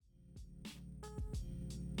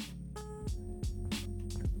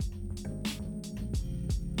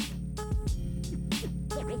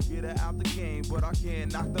Get her out the game, but I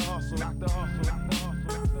can't knock the hustle. Knock the hustle. Knock the hustle.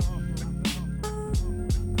 Knock the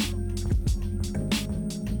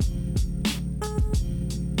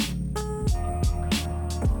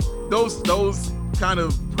hustle. Those kind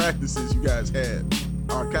of practices you guys had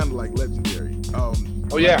are kind of like legendary. Oh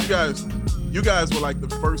yeah, you guys were like the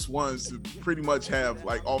first ones to pretty much have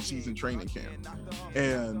like off-season training camp,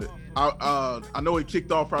 and I know it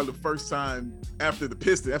kicked off probably the first time after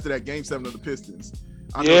that Game 7 of the Pistons.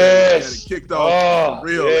 I know that it kicked off for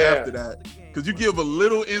real after that. Could you give a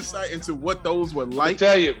little insight into what those were like?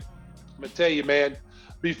 I'm gonna tell you, man.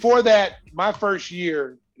 Before that,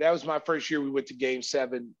 that was my first year we went to Game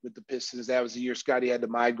 7 with the Pistons. That was the year Scotty had the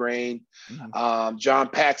migraine. Mm-hmm. John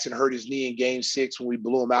Paxson hurt his knee in Game 6 when we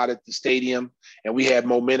blew him out at the stadium, and we had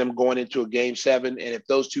momentum going into a Game 7. And if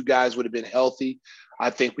those two guys would have been healthy, I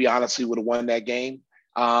think we honestly would have won that game.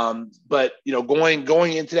 But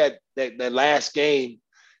going into that last game,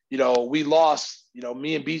 we lost.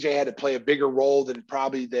 Me and BJ had to play a bigger role than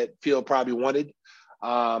probably that Phil probably wanted.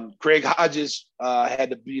 Craig Hodges had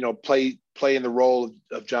to play in the role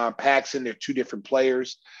of John Paxson. They're two different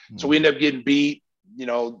players, so we ended up getting beat.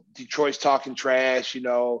 Detroit's talking trash.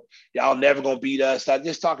 Y'all never gonna beat us. Not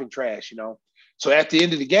just talking trash. So at the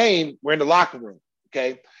end of the game, we're in the locker room.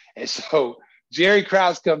 Okay, and so Jerry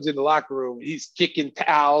Krause comes in the locker room. He's kicking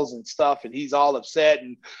towels and stuff, and he's all upset.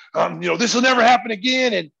 And this will never happen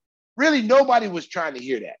again. And really, nobody was trying to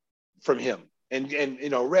hear that from him. And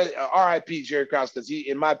R.I.P. Jerry Krause, because he,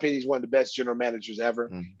 in my opinion, he's one of the best general managers ever.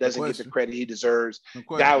 Doesn't get the credit he deserves.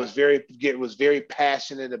 Guy was very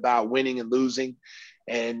passionate about winning and losing,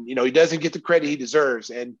 and he doesn't get the credit he deserves.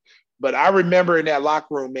 But I remember in that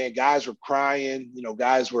locker room, man, guys were crying.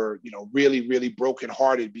 Guys were really, really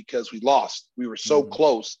brokenhearted because we lost. We were so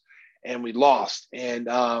close, and we lost. And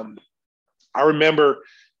I remember,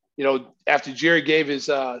 after Jerry gave his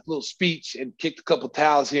little speech and kicked a couple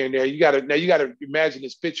towels here and there, you got to imagine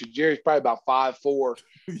this picture. Jerry's probably about 5'4",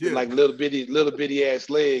 with like little bitty ass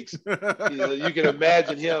legs. You can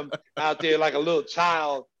imagine him out there like a little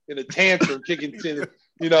child in a tantrum kicking to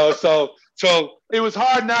So it was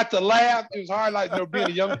hard not to laugh. It was hard, being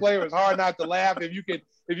a young player. It was hard not to laugh if you could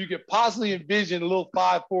possibly envision a little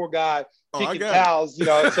 5'4" guy kicking towels.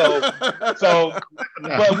 But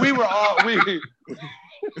we were all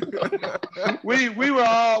we were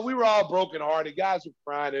all brokenhearted. Guys were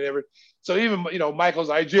crying and everything. So even Michael's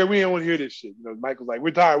like, Jerry, we don't want to hear this shit. Michael's like,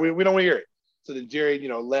 we're tired. We don't want to hear it. So then Jerry,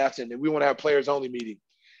 left, and then we want to have players only meeting.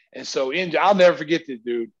 And so I'll never forget this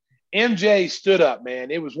dude. MJ stood up,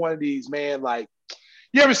 man. It was one of these, man, like,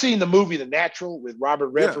 you ever seen the movie The Natural with Robert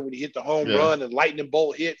Redford when he hit the home run and lightning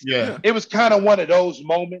bolt hits? Yeah. It was kind of one of those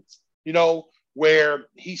moments, where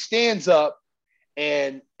he stands up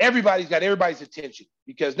and everybody's got everybody's attention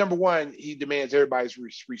because, number one, he demands everybody's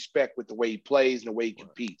respect with the way he plays and the way he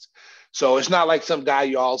competes. So it's not like some guy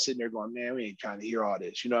you all sitting there going, man, we ain't trying to hear all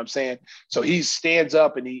this. You know what I'm saying? So he stands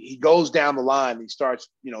up and he goes down the line and he starts,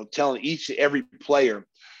 telling each and every player.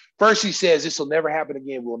 First, he says, this will never happen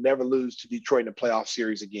again. We'll never lose to Detroit in the playoff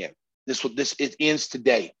series again. It ends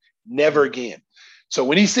today. Never again. So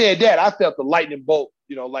when he said that, I felt the lightning bolt,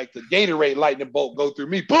 like the Gatorade lightning bolt go through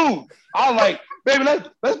me. Boom! I was like, baby,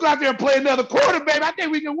 let's go out there and play another quarter, baby. I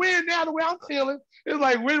think we can win now the way I'm feeling. It's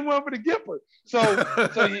like win one for the Gipper. So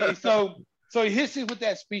he hits it with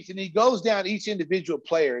that speech, and he goes down each individual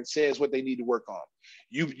player and says what they need to work on.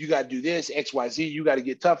 You got to do this, X, Y, Z. You got to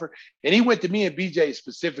get tougher. And he went to me and BJ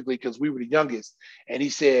specifically because we were the youngest. And he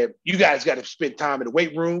said, you guys got to spend time in the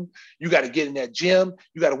weight room. You got to get in that gym.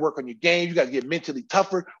 You got to work on your game. You got to get mentally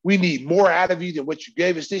tougher. We need more out of you than what you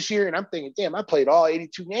gave us this year. And I'm thinking, damn, I played all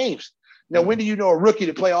 82 games. Now, when do you know a rookie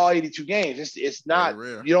to play all 82 games? It's not,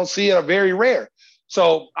 you don't see it, very rare.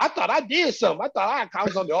 So I thought I did something. I thought I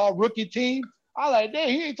was on the all rookie team. I was like, damn,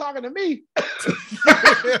 he ain't talking to me.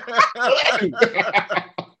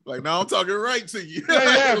 Like, now I'm talking right to you.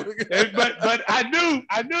 Yeah. But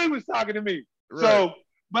I knew he was talking to me. Right. So,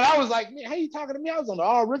 but I was like, man, how you talking to me? I was on the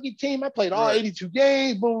all rookie team. I played all 82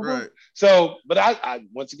 games. Boom, boom. So, but I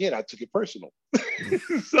once again, I took it personal.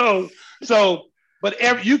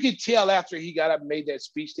 But you could tell after he got up and made that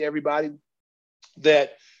speech to everybody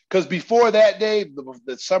that, because before that day,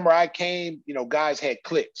 the summer I came, guys had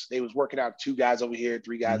cliques. They was working out 2 guys over here,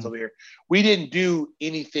 3 guys over here. We didn't do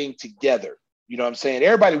anything together. You know what I'm saying?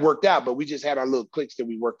 Everybody worked out, but we just had our little cliques that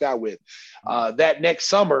we worked out with. That next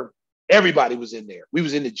summer, everybody was in there. We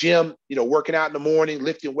was in the gym, working out in the morning,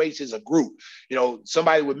 lifting weights as a group.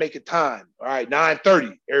 Somebody would make a time. All right,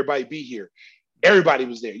 9:30, everybody be here. Everybody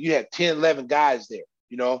was there. You had 10, 11 guys there.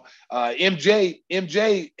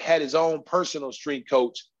 MJ had his own personal strength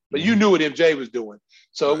coach but you knew what MJ was doing.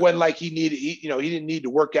 So it wasn't like he didn't need to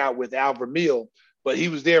work out with Al Vermeil, but he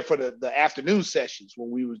was there for the afternoon sessions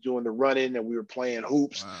when we was doing the running and we were playing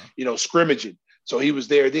hoops, scrimmaging. So he was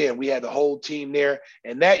there then. We had the whole team there.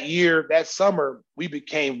 And that summer, we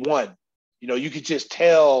became one. You could just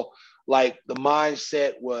tell, like, the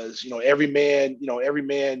mindset was, every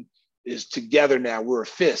man is together now. We're a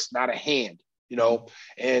fist, not a hand,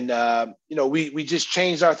 and, we just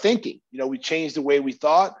changed our thinking. We changed the way we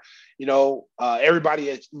thought.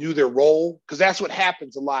 Everybody knew their role, because that's what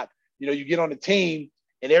happens a lot. You get on a team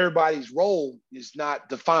and everybody's role is not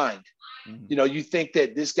defined. Mm-hmm. You think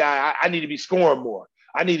that this guy, I need to be scoring more.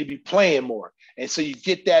 I need to be playing more. And so you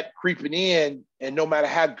get that creeping in, and no matter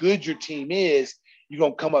how good your team is, you're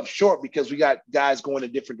going to come up short because we got guys going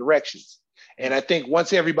in different directions. And I think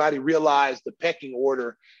once everybody realized the pecking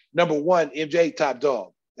order, number one, MJ top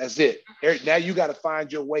dog. That's it. Now you got to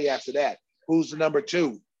find your way after that. Who's the number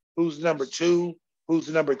two? Who's the number two? Who's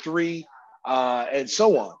the number three? And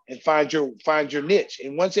so on, and find your niche.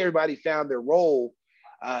 And once everybody found their role,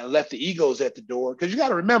 left the egos at the door, because you got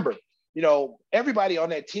to remember, everybody on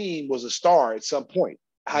that team was a star at some point.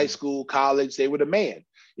 High school, college, they were the man.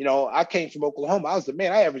 I came from Oklahoma. I was the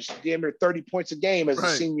man. I averaged damn near 30 points a game as a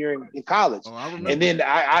senior in college. Oh, and then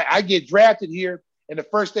I get drafted here, and the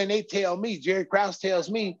first thing they tell me, Jerry Krause tells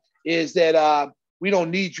me, is that we don't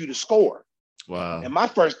need you to score. Wow. And my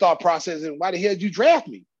first thought process is, why the hell did you draft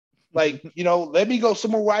me? Like, let me go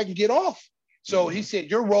somewhere where I can get off. So he said,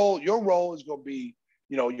 your role is going to be,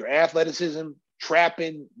 your athleticism,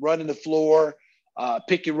 trapping, running the floor,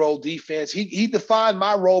 pick and roll defense. He defined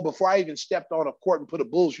my role before I even stepped on a court and put a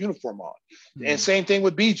Bulls uniform on. Mm-hmm. And same thing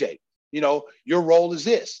with BJ. Your role is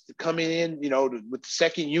this, to come in, with the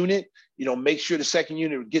second unit, make sure the second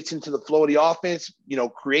unit gets into the flow of the offense,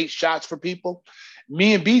 create shots for people.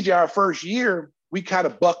 Me and BJ, our first year, we kind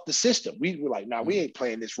of bucked the system. We were like, we ain't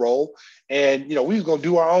playing this role. And, we was going to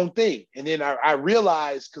do our own thing. And then I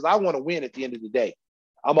realized, because I want to win at the end of the day.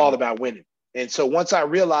 I'm all about winning. And so once I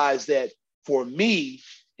realized that for me,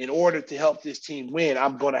 in order to help this team win,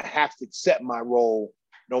 I'm going to have to accept my role,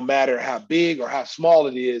 no matter how big or how small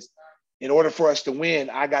it is. In order for us to win,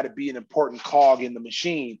 I got to be an important cog in the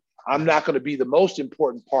machine. I'm not going to be the most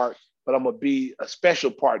important part, but I'm going to be a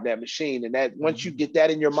special part in that machine. And that once you get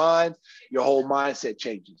that in your mind, your whole mindset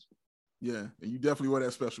changes. Yeah. And you definitely were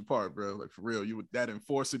that special part, bro. Like, for real, you were that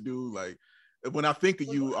enforcer dude. Like, when I think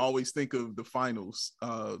of you, I always think of the finals,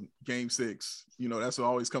 game 6. That's what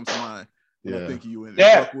always comes to mind. I think of you and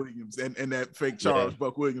Buck Williams and that fake charge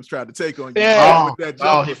Buck Williams tried to take on you. Yeah. With that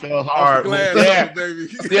jump, he fell hard. Baby.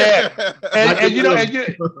 Yeah.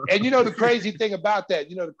 And the crazy thing about that,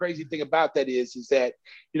 is that,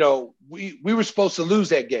 we were supposed to lose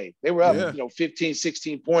that game. They were up, 15,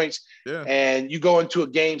 16 points. Yeah. And you go into a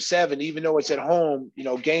game 7, even though it's at home,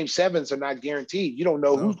 game 7s are not guaranteed. You don't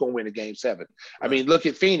know who's going to win a game 7. I mean, look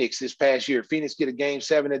at Phoenix this past year. Phoenix get a game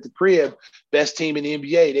 7 at the crib, best team in the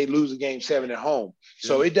NBA. They lose a game 7 at home.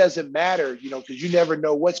 So it doesn't matter, because you never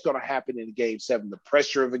know what's going to happen in a game 7, the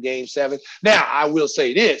pressure of a game 7. Now, I will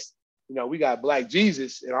say this, we got Black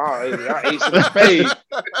Jesus in our ace of the spade.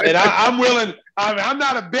 And I'm willing, I'm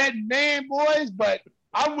not a betting man, boys, but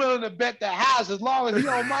I'm willing to bet the house as long as he's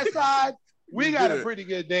on my side. We got a pretty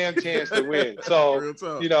good damn chance to win. So,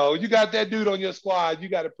 you got that dude on your squad, you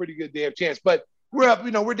got a pretty good damn chance. But we're up,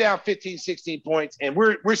 we're down 15, 16 points, and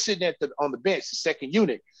we're sitting on the bench, the second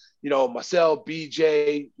unit. Myself,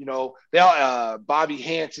 BJ, they all, Bobby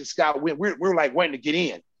Hansen, Scott Wynn, we're like waiting to get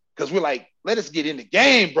in, because we're like, let us get in the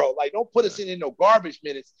game, bro. Like, don't put us in no garbage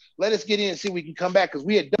minutes. Let us get in and see if we can come back, because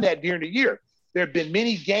we had done that during the year. There have been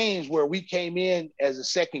many games where we came in as a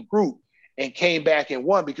second group and came back and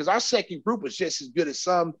won, because our second group was just as good as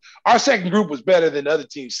some. Our second group was better than other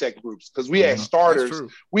teams' second groups, because we had starters.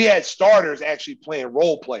 We had starters actually playing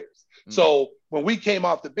role players. Mm-hmm. So when we came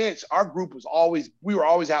off the bench, our group we were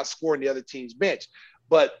always outscoring the other team's bench.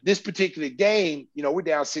 But this particular game, we're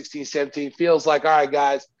down 16, 17, feels like, all right,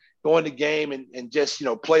 guys, go in the game and just,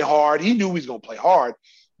 play hard. He knew he was going to play hard.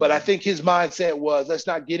 But I think his mindset was, let's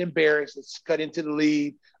not get embarrassed. Let's cut into the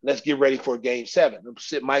lead. Let's get ready for game 7. I'm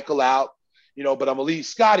sit Michael out, but I'm going to leave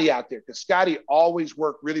Scotty out there, because Scotty always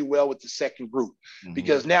worked really well with the second group,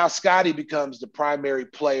 because now Scotty becomes the primary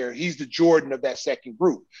player. He's the Jordan of that second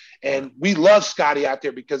group. And we love Scotty out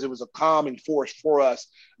there because it was a calming force for us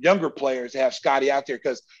younger players to have Scotty out there.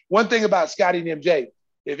 Because one thing about Scotty and MJ,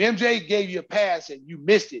 if MJ gave you a pass and you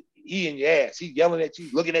missed it, he in your ass. He yelling at you,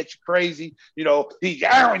 looking at you crazy. He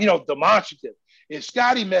demonstrative. If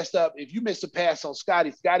Scotty messed up, if you missed a pass on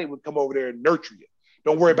Scotty, Scotty would come over there and nurture you.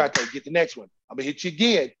 Don't worry about that. Get the next one. I'm going to hit you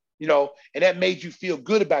again. and that made you feel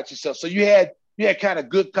good about yourself. So you had kind of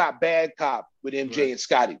good cop, bad cop with MJ and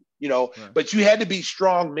Scottie, but you had to be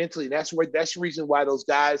strong mentally. And that's the reason why those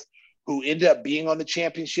guys who ended up being on the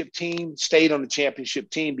championship team stayed on the championship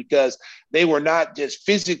team, because they were not just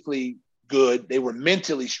physically good, they were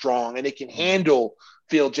mentally strong, and they can handle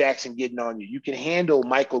Phil Jackson getting on you. You can handle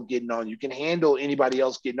Michael getting on you. You can handle anybody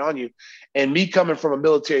else getting on you. And me coming from a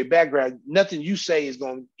military background, nothing you say is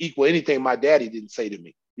going to equal anything my daddy didn't say to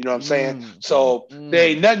me. You know what I'm saying? So there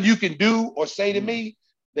ain't nothing you can do or say to me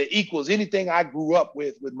that equals anything I grew up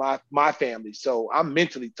with my family. So I'm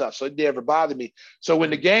mentally tough. So it never bothered me. So when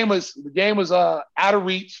the game was out of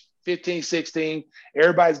reach, 15-16,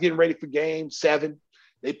 everybody's getting ready for game 7.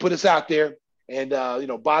 They put us out there, and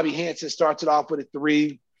Bobby Hansen starts it off with a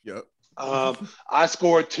 3. Yep. I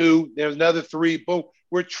scored 2. There's another 3. Boom.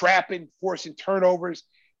 We're trapping, forcing turnovers.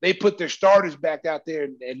 They put their starters back out there,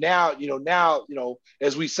 and now,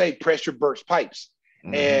 as we say, pressure bursts pipes.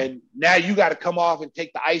 Mm-hmm. And now you got to come off and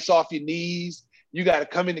take the ice off your knees. You got to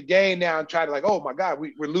come in the game now and try to oh my God,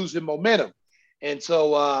 we're losing momentum. And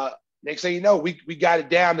so next thing you know, we got it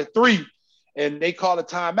down to 3. And they call a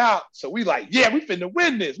timeout. So we we finna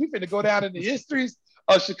win this. We finna go down in the histories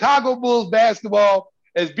of Chicago Bulls basketball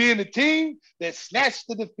as being the team that snatched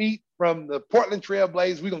the defeat from the Portland Trail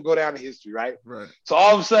Blazers. We're going to go down in history, right? Right. So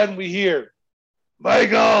all of a sudden we hear,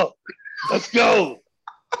 Michael, let's go.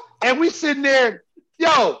 And we sitting there,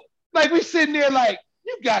 we sitting there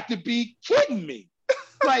you got to be kidding me.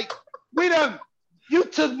 You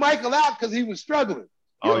took Michael out because he was struggling.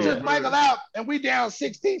 You took Michael out, and we down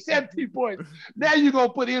 16, 17 points. Now you're going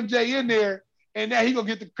to put MJ in there, and now he's going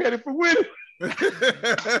to get the credit for winning.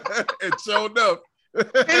 It showed up.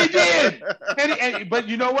 And he did. But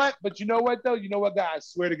you know what? Though? You know what, guys? I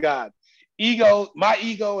swear to God. My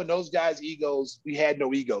ego and those guys' egos, we had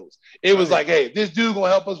no egos. It was hey, if this dude going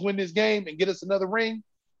to help us win this game and get us another ring,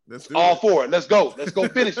 all for it. Let's go. Let's go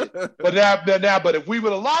finish it. But if we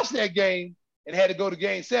would have lost that game, and had to go to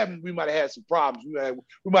game 7, we might have had some problems.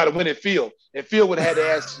 We might have went at Phil. And Phil would have had to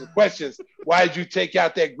ask some questions. Why did you take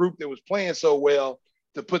out that group that was playing so well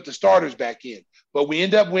to put the starters back in? But we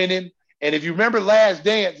end up winning. And if you remember Last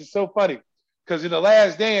Dance, it's so funny. Because in the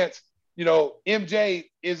Last Dance, MJ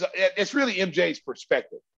it's really MJ's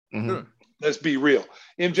perspective. Mm-hmm. Let's be real.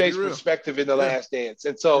 MJ's perspective in the Last Dance.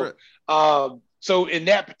 And so, so in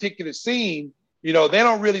that particular scene, they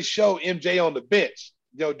don't really show MJ on the bench.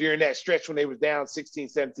 During that stretch when they was down 16,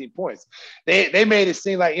 17 points. They made it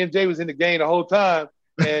seem like MJ was in the game the whole time.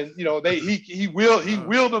 And, he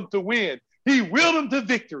willed them to win. He willed them to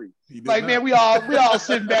victory. Man, we all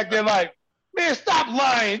sitting back there man, stop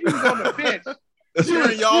lying. You was on the bench.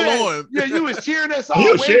 Cheering y'all on. Yeah, you was cheering us on.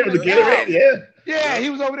 He was cheering to get it. Yeah, he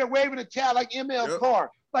was over there waving a towel like ML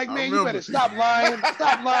Carr. Man, you better stop lying.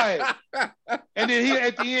 Stop lying. And then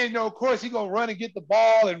at the end, of course, he gonna run and get the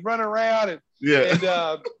ball and run around and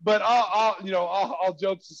but all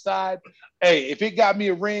jokes aside, hey, if it got me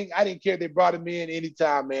a ring, I didn't care if they brought him in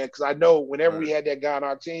anytime, man, because I know whenever we had that guy on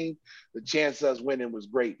our team, the chance of us winning was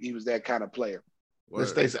great. He was that kind of player.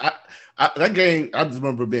 Let's face it, that game, I just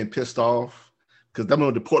remember being pissed off because I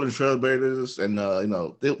remember the Portland Trail Blazers and they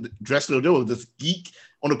Drexler, they were this geek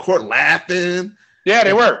on the court laughing. Yeah,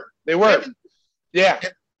 they were. Yeah.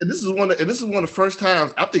 And this is one of the first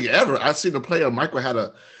times I think ever I've seen a player. Michael had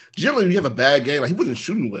generally when you have a bad game, he wasn't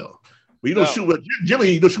shooting well. But you don't shoot well.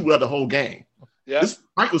 Generally, you don't shoot well the whole game. Yeah.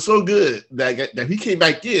 Michael's so good that he came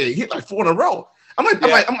back in, he hit 4 in a row. I'm like, he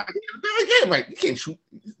had a bad game. You can't shoot.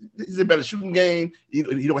 He's a better shooting game.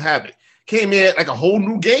 You don't have it. Came in a whole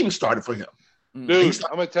new game started for him. Dude,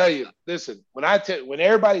 I'm gonna tell you. Listen, when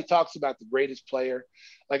everybody talks about the greatest player,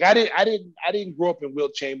 I didn't grow up in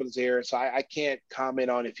Wilt Chamberlain's era, so I can't comment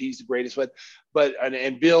on if he's the greatest. But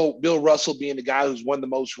Bill Russell being the guy who's won the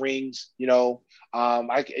most rings,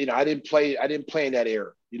 I didn't play in that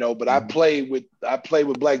era, but I played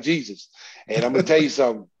with Black Jesus, and I'm gonna tell you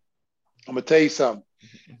something.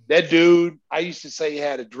 That dude, I used to say he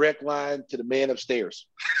had a direct line to the man upstairs.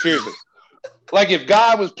 Seriously. If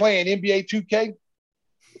God was playing NBA 2K,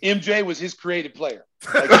 MJ was his created player.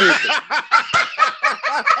 Seriously.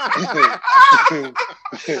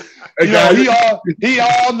 He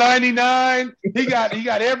all 99. He got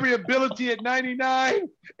every ability at 99,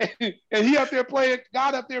 and he up there playing.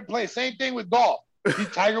 God up there playing. Same thing with golf. He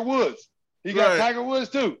Tiger Woods. He got Tiger Woods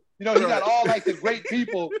too. He got all the great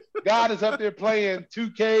people. God is up there playing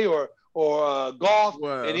 2K or golf,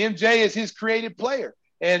 and MJ is his created player.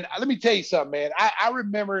 And let me tell you something, man. I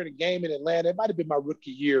remember in a game in Atlanta, it might have been my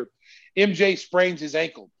rookie year, MJ sprains his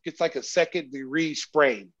ankle. It's like a second-degree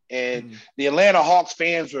sprain. And the Atlanta Hawks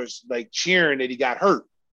fans were cheering that he got hurt.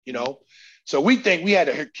 you know. So we think we had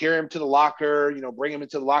to carry him to the locker, you know, bring him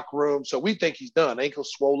into the locker room. So we think he's done. Ankle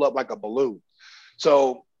swole up like a balloon.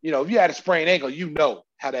 So, you know, if you had a sprained ankle, you know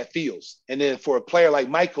how that feels. And then for a player like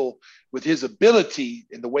Michael, with his ability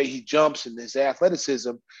and the way he jumps and his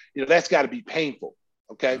athleticism, you know, that's got to be painful.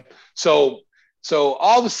 Okay. So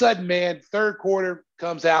all of a sudden, man, third quarter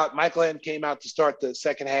comes out. Michael hadn't came out to start the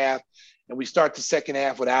second half, and we start the second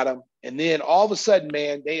half without him. And then all of a sudden,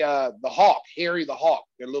 man, they the Hawk, Harry the Hawk,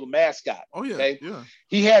 their little mascot. Oh yeah, okay? yeah.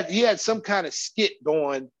 He had some kind of skit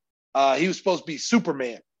going. He was supposed to be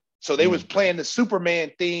Superman, so they was playing the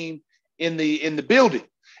Superman theme in the building.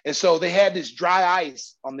 And so they had this dry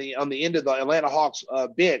ice on the end of the Atlanta Hawks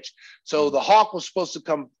bench. So the Hawk was supposed to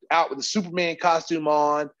come out with a Superman costume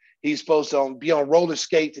on. He's supposed to be on roller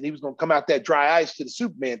skates, and he was going to come out that dry ice to the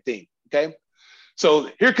Superman theme. Okay. So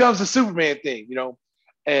here comes the Superman thing, you know,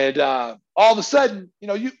 and all of a sudden, you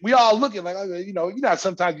know, we all looking like, you know,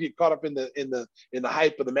 sometimes you get caught up in the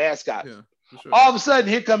hype of the mascot. Yeah, for sure. All of a sudden,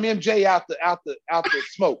 here come MJ out the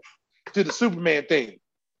smoke to the Superman theme,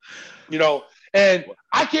 you know. And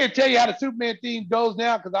I can't tell you how the Superman theme goes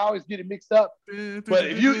now because I always get it mixed up. But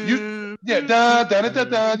if you dun dun dun dun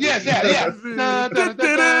dun, yes, yeah. Dun, dun, dun,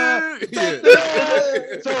 dun,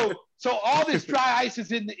 dun. So all this dry ice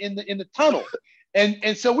is in the tunnel.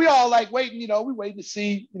 And so we all like waiting, you know, we waiting to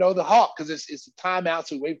see, you know, the Hawk because it's a timeout.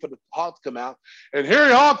 So we wait for the Hawk to come out. And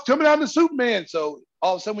Harry Hawk's coming out to Superman. So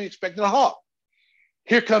all of a sudden we expecting a Hawk.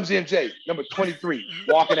 Here comes MJ, number 23,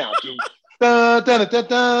 walking out, dude. Dun, dun, dun,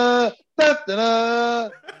 dun, dun,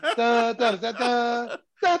 dun, dun, dun, dun, dun,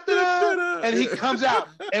 dun, dun. And he comes out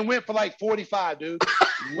and went for like 45, dude.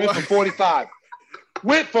 Went for 45.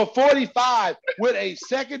 Went for 45 with a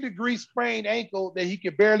second-degree sprained ankle that he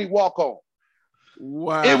could barely walk on.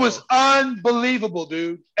 Wow. It was unbelievable,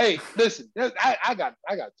 dude. Hey, listen, I got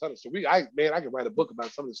a ton of stuff. I can write a book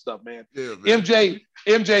about some of this stuff, man. Yeah, man.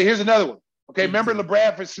 MJ, here's another one. Okay, remember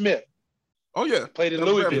LeBradford Smith? Oh yeah, played in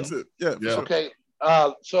Louisville. Yeah. Sure. Okay.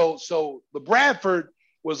 So LeBradford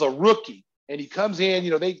was a rookie, and he comes in.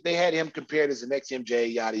 You know, they had him compared as the next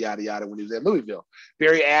MJ, yada yada yada, when he was at Louisville.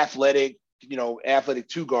 Very athletic, you know, athletic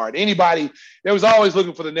two guard. Anybody that was always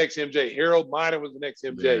looking for the next MJ. Harold Miner was the next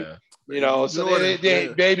MJ. Yeah. You know, so they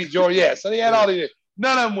Baby Jordan. Yeah. So they had all these.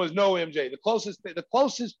 None of them was no MJ. The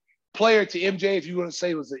closest player to MJ, if you want to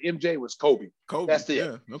say was the MJ, was Kobe. That's it.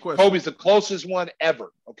 Yeah, no question. Kobe's the closest one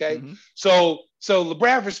ever. Okay. Mm-hmm. So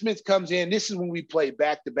LeBradford Smith comes in. This is when we play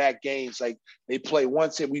back-to-back games. Like they play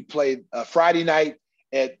once, and we played Friday night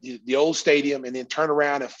at the old stadium, and then turn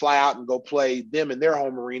around and fly out and go play them in their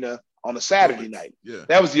home arena on a Saturday night. Yeah.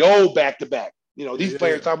 That was the old back-to-back. You know, these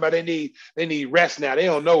players talking about they need rest now. They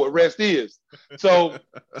don't know what rest is. So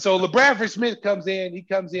LeBradford Smith comes in. He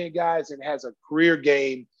comes in, guys, and has a career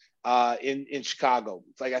game in Chicago.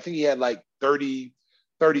 It's like I think he had like 30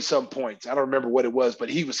 some points. I don't remember what it was, but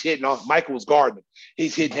he was hitting off. Michael was guarding him.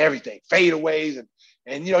 He's hitting everything, fadeaways,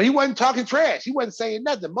 and you know, he wasn't talking trash. He wasn't saying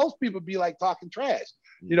nothing. Most people be like talking trash,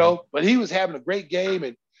 you know, but he was having a great game,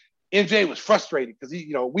 and MJ was frustrated because he,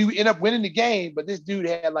 you know, we ended up winning the game, but this dude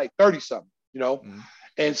had like 30 something, you know,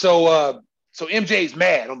 and so MJ's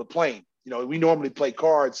mad on the plane. You know, we normally play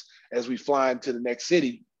cards as we fly into the next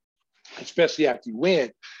city, especially after you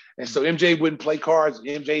win. And so MJ wouldn't play cards.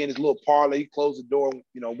 MJ in his little parlor, he closed the door,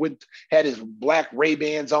 you know, had his black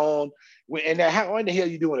Ray-Bans on. And now, how in the hell are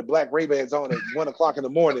you doing with black Ray-Bans on at 1 o'clock in the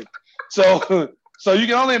morning? So you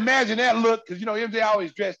can only imagine that look, because, you know, MJ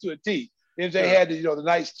always dressed to a T. MJ had the, you know, the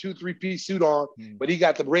nice 2-3-piece suit on, but he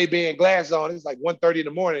got the Ray-Ban glasses on. It's like 1:30 in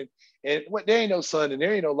the morning, and there ain't no sun and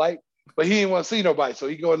there ain't no light, but he didn't want to see nobody, so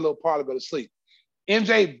he go in a little parlor, go to sleep.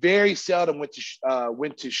 MJ very seldom went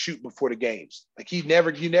to shoot before the games. Like you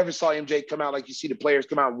never saw MJ come out like you see the players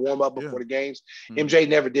come out and warm up before the games. MJ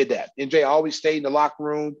never did that. MJ always stayed in the locker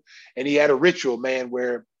room, and he had a ritual, man,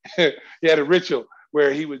 where he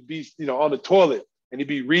would be, you know, on the toilet, and he'd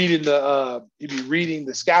be reading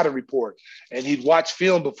the scouting report, and he'd watch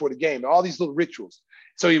film before the game. All these little rituals.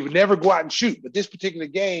 So he would never go out and shoot. But this particular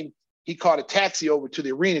game, he caught a taxi over to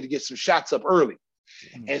the arena to get some shots up early.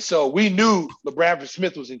 And so we knew LeBradford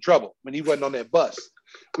Smith was in trouble when he wasn't on that bus.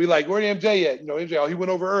 We like, where MJ at? You know, MJ, he went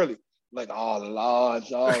over early. Like, oh Lord,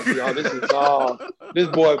 this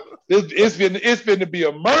boy, it's been to be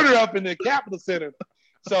a murder up in the Capitol Center.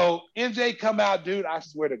 So MJ come out, dude. I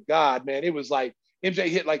swear to God, man, it was like MJ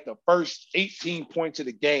hit like the first 18 points of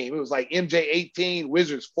the game. It was like MJ 18,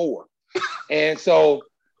 Wizards 4, and so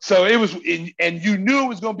it was, and you knew it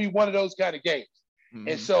was going to be one of those kind of games,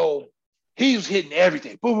 and so. He was hitting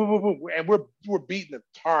everything, boom, boom, boom, boom, and we're beating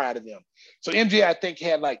the tar out of them. So MJ, I think,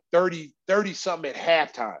 had like 30 something at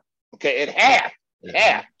halftime. Okay, at half.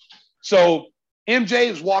 So MJ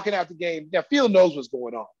is walking out the game. Now, Phil knows what's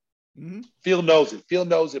going on. Mm-hmm. Phil knows it. Phil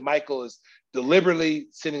knows that Michael is deliberately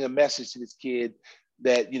sending a message to this kid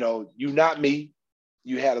that, you not me.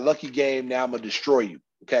 You had a lucky game. Now I'm going to destroy you.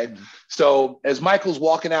 Okay. Mm-hmm. So as Michael's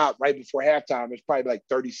walking out right before halftime, it's probably like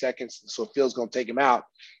 30 seconds. So Phil's going to take him out.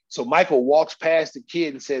 So Michael walks past the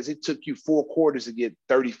kid and says, it took you 4 quarters to get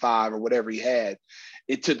 35 or whatever he had.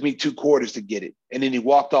 It took me 2 quarters to get it. And then he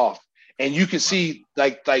walked off. And you can see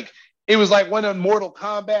like it was like one of Mortal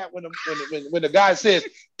Kombat when the guy says,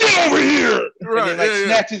 "Get over here," right, and then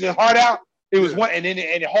snatches his heart out. It was one, and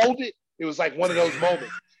then hold it. It was like one of those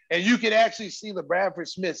moments, and you could actually see LeBradford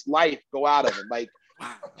Smith's life go out of him. Like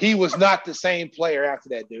he was not the same player after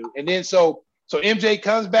that, dude. And then so MJ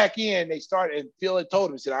comes back in. They start, and Phil had told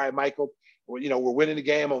him, he said, "All right, Michael, we're winning the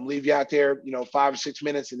game. I'm gonna leave you out there, 5 or 6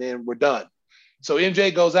 minutes, and then we're done." So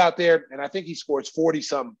MJ goes out there, and I think he scores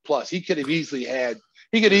 40-something plus. He could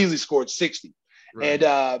easily scored 60. Right.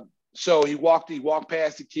 And so he walked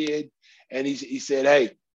past the kid, and he said,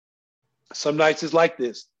 "Hey, some nights is like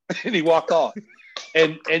this," and he walked off.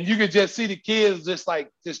 And you could just see the kids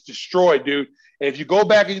just destroyed, dude. And if you go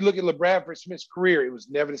back and you look at LeBradford Smith's career, it was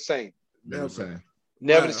never the same. Never the same.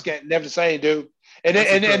 Never the same, dude. And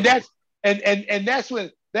that's when.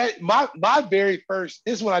 That my very first,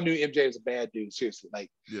 this is when I knew MJ was a bad dude. Seriously,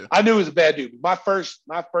 I knew he was a bad dude. My first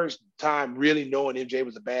time really knowing MJ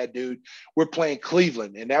was a bad dude, we're playing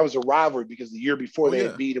Cleveland, and that was a rivalry because the year before they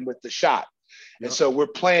had beat him with the shot, and so we're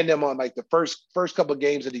playing them on like the first couple of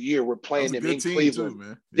games of the year. We're playing them in Cleveland. Too,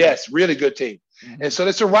 man. Yes, really good team, and so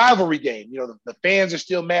it's a rivalry game. The fans are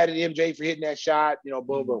still mad at MJ for hitting that shot. Boom,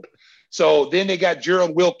 boom. So then they got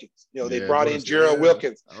Gerald Wilkins. They brought in Gerald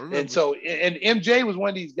Wilkins. And so, and MJ was one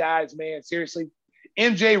of these guys, man, seriously.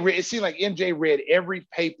 It seemed like MJ read every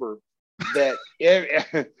paper that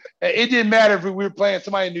it didn't matter if we were playing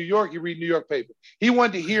somebody in New York, he read New York paper. He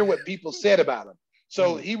wanted to hear what people said about him.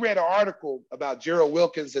 So he read an article about Gerald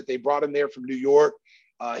Wilkins that they brought him there from New York.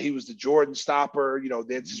 He was the Jordan stopper.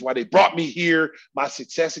 This is why they brought me here, my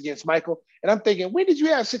success against Michael. And I'm thinking, when did you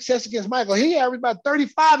have success against Michael? He averaged about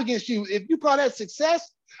 35 against you. If you call that success,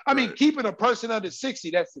 I mean, keeping a person under 60,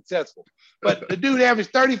 that's successful. But the dude averaged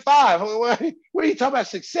 35. What are you talking about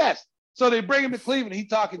success? So they bring him to Cleveland. He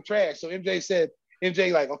talking trash. So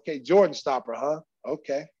MJ like, okay, Jordan stopper, huh?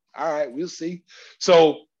 Okay. All right, we'll see.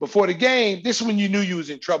 So before the game, this is when you knew you was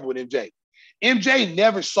in trouble with MJ. MJ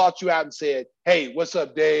never sought you out and said, "Hey, what's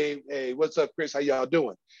up, Dave? Hey, what's up, Chris? How y'all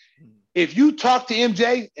doing?" If you talk to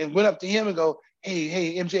MJ and went up to him and go,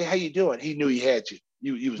 "Hey, MJ, how you doing?" He knew he had you.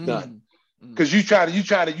 You was done. Because you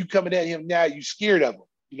coming at him now, you scared of him.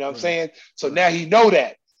 You know what I'm saying? So now he know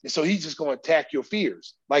that. And so he's just going to attack your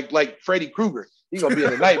fears. Like Freddy Krueger. He's going to be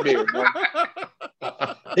in a nightmare, bro.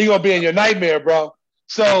 He's going to be in your nightmare, bro.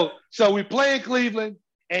 So we play in Cleveland,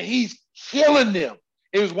 and he's killing them.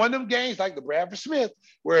 It was one of them games like the Bradford Smith,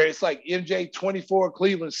 where it's like MJ 24,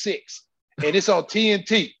 Cleveland 6, and it's on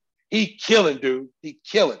TNT. He killing, dude. He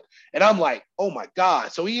killing. And I'm like, oh my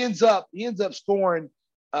God. So he ends up scoring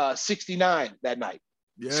 69 that night.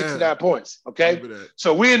 Yeah. 69 points. Okay.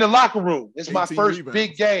 So we're in the locker room. It's my first rebounds.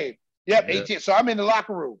 Big game. Yep, 18. So I'm in the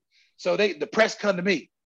locker room. So the press come to me.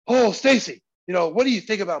 "Oh, Stacey, what do you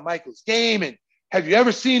think about Michael's game? And have you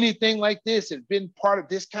ever seen anything like this and been part of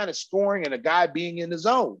this kind of scoring and a guy being in the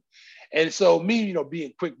zone?" And so me,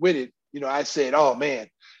 being quick-witted, I said, "Oh man,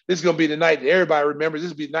 this is going to be the night that everybody remembers.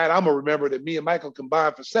 This will be the night I'm going to remember that me and Michael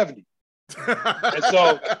combined for 70. And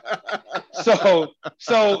so,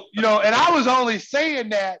 and I was only saying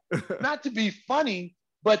that not to be funny,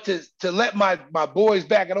 but to let my boys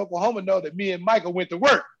back in Oklahoma know that me and Michael went to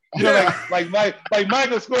work. Like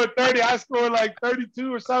Michael scored 30, I scored like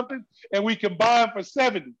 32 or something, and we combined for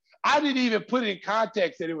 70. I didn't even put it in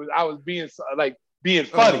context that I was being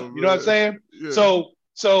funny. You know what I'm saying? Yeah. So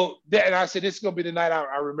and I said, this is gonna be the night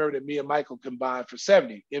I remember that me and Michael combined for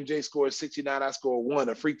 70. MJ scored 69, I scored 1,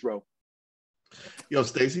 a free throw. Yo,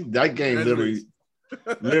 Stacey, that game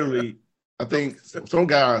literally, I think some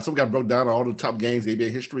guy broke down all the top games in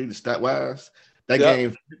NBA history, the stat wise. That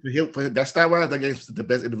game, that stat wise, that game's the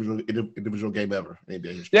best individual game ever in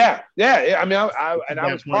NBA history. Yeah. I mean,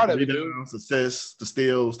 I was part of it, dude. Assists, the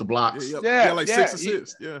steals, the blocks. 6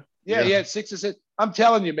 assists. He had 6 assists. I'm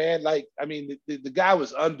telling you, man. Like, I mean, the guy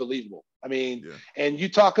was unbelievable. I mean, and you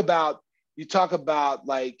talk about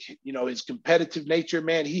like, his competitive nature,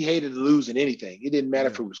 man. He hated losing anything. It didn't matter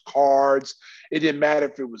if it was cards. It didn't matter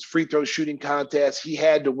if it was free throw shooting contests. He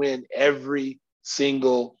had to win every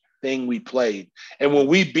single thing we played. And when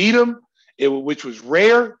we beat him, which was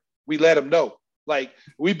rare, we let him know. Like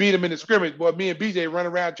we beat them in the scrimmage. Boy, me and BJ run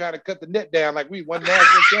around trying to cut the net down like we won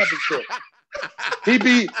national championship.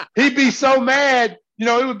 He'd be so mad. You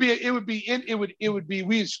know,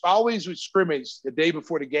 we always would scrimmage the day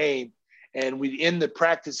before the game, and we'd end the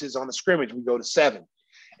practices on the scrimmage. We go to 7.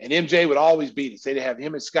 And MJ would always beat us. They'd have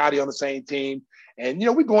him and Scotty on the same team. And, you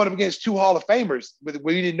know, we're going up against 2 Hall of Famers, but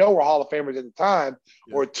we didn't know were Hall of Famers at the time,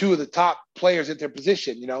 or 2 of the top players at their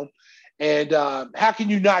position, you know. And how can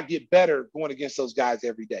you not get better going against those guys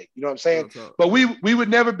every day? You know what I'm saying? But we would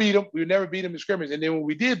never beat them. We would never beat them in scrimmage. And then when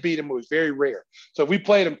we did beat them, it was very rare. So if we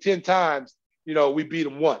played them 10 times, you know, we beat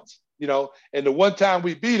them once, you know. And the one time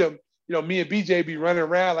we beat them, you know, me and BJ be running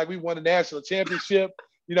around like we won a national championship.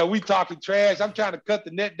 You know, we talking trash. I'm trying to cut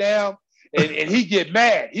the net down. And he get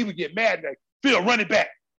mad. He would get mad. Like, Phil, run it back.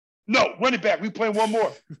 No, run it back. We playing one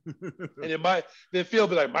more. And then Phil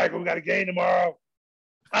be like, Michael, we got a game tomorrow.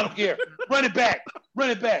 I don't care. Run it back.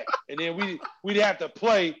 Run it back. And then we'd have to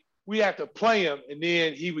play. We have to play him, and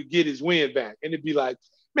then he would get his win back. And it'd be like,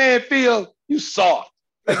 man, Phil, you soft.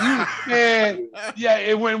 Like man, yeah.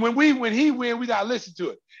 And when he win, we gotta listen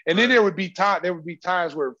to it. And then there would be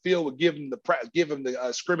times where Phil would give him the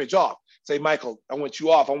scrimmage off. Say, Michael, I want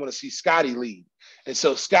you off. I want to see Scotty lead. And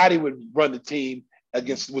so Scotty would run the team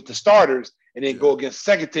with the starters, and then go against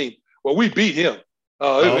the second team. Well, we beat him.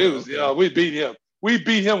 We beat him. We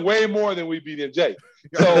beat him way more than we beat MJ.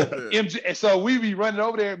 So we'd be running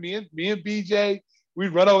over there, me and BJ, we'd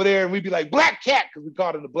run over there and we'd be like, Black Cat, because we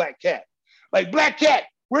called him the Black Cat. Like, Black Cat,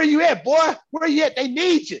 where you at, boy? Where you at? They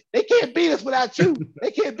need you. They can't beat us without you.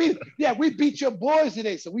 They can't beat us. Yeah, we beat your boys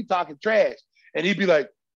today, so we talking trash. And he'd be like,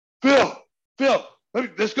 Phil,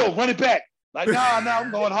 let's go, run it back. Like, no,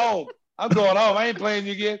 I'm going home. I ain't playing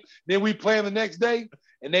you again. Then we play them the next day,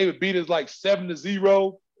 and they would beat us like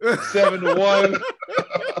 7-0. 7-1.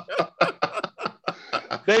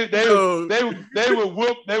 They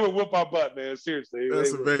would whoop our butt, man. Seriously,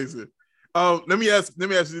 that's amazing. Let me ask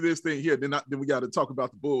you this thing here. Then we got to talk about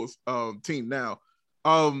the Bulls team now.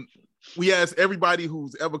 We ask everybody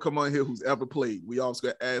who's ever come on here, who's ever played. We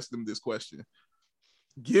also ask them this question.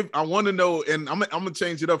 I want to know, and I'm gonna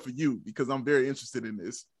change it up for you because I'm very interested in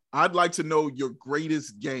this. I'd like to know your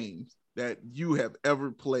greatest games that you have ever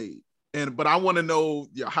played. But I want to know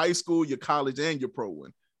your high school, your college, and your pro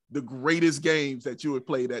one. The greatest games that you had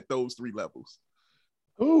played at those 3 levels.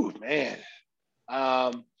 Ooh, man.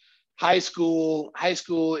 High school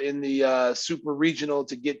in the super regional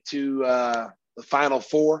to get to the Final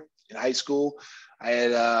Four in high school. I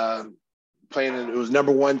had it was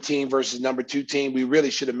number 1 team versus number 2 team. We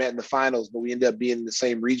really should have met in the finals, but we ended up being in the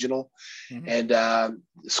same regional and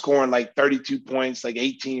scoring like 32 points, like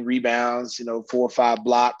 18 rebounds, 4 or 5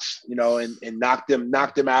 blocks, and knocked them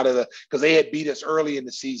out of because they had beat us early in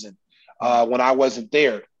the season when I wasn't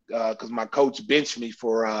there because my coach benched me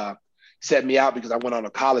set me out because I went on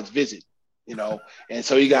a college visit. And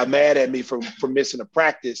so he got mad at me for missing a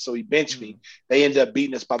practice. So he benched me. They ended up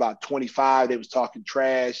beating us by about 25. They was talking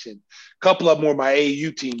trash, and a couple of them were my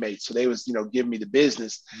AAU teammates. So they was, giving me the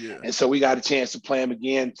business. Yeah. And so we got a chance to play them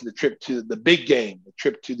again to the trip to the big game, the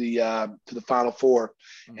trip to the Final Four.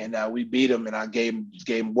 And we beat them, and I gave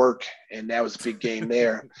them work, and that was a big game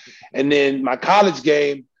there. And then my college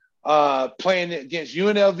game, playing against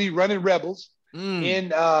UNLV Running Rebels in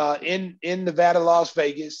Nevada, Las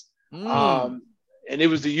Vegas. And it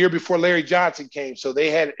was the year before Larry Johnson came, so they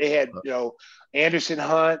had Anderson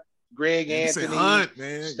Hunt, Greg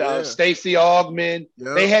Anthony, Stacey Augmon.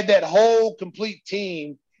 Yep. They had that whole complete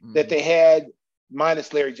team that they had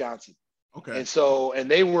minus Larry Johnson. Okay, and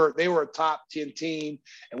they were a top 10 team,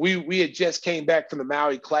 and we had just came back from the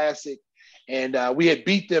Maui Classic, and we had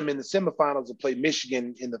beat them in the semifinals and played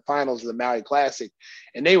Michigan in the finals of the Maui Classic,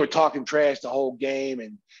 and they were talking trash the whole game,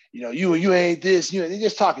 and you ain't this, they're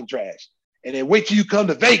just talking trash. And then wait till you come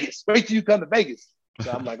to Vegas.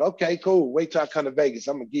 So I'm like, okay, cool. Wait till I come to Vegas.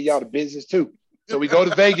 I'm gonna give y'all the business too. So we go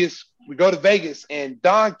to Vegas. And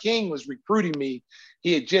Don King was recruiting me.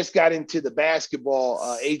 He had just got into the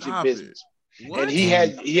basketball agent business, and he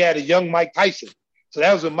had a young Mike Tyson. So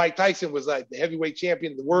that was when Mike Tyson was like the heavy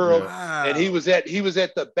champion of the world. Wow. And he was at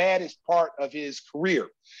the baddest part of his career.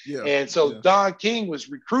 Yeah. And so Don King was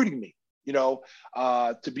recruiting me,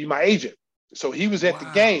 to be my agent. So he was at the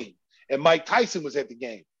game, and Mike Tyson was at the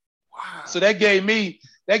game. Wow. So that gave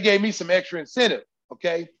me some extra incentive.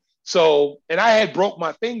 Okay. So, and I had broke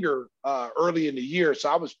my finger early in the year. So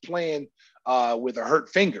I was playing with a hurt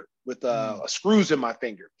finger with screws in my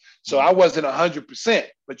finger. So I wasn't 100%,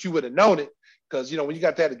 but you would have known it. Because when you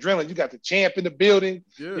got that adrenaline, you got the champ in the building.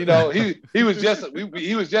 Yeah. He was just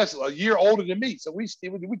a year older than me, so we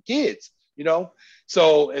kids. you know.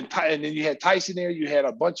 So and then you had Tyson there. You had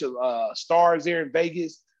a bunch of stars there in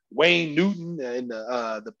Vegas. Wayne Newton and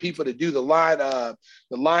the people that do the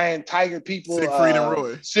lion tiger people, Siegfried and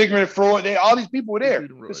Roy, Sigmund Freud, all these people were there.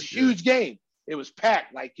 Roy, It's a huge game. It was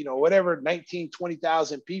packed, like, you know, whatever, 19,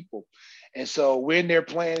 20,000 people. And so we're in there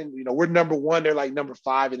playing, you know, we're number one. They're like number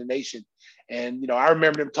 5 in the nation. And, you know, I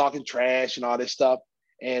remember them talking trash and all this stuff.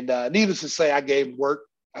 And needless to say, I gave them work.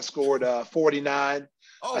 I scored 49.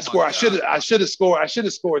 I should have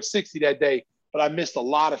scored 60 that day, but I missed a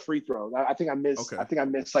lot of free throws. I think I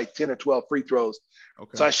missed like 10 or 12 free throws.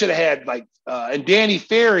 Okay. So I should have had like and Danny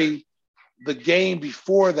Ferry, the game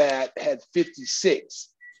before that, had 56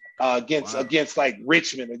 against like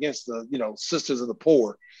Richmond, against the, you know, Sisters of the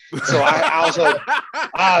Poor. So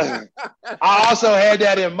I also had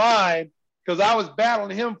that in mind because I was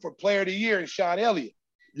battling him for Player of the Year and Sean Elliott.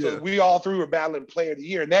 So we all three were battling Player of the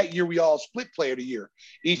Year. And that year we all split Player of the Year.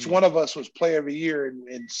 Each one of us was Player of the Year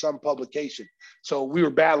in some publication. So we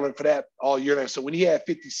were battling for that all year. So when he had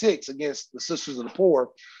 56 against the Sisters of the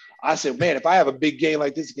Poor, I said, man, if I have a big game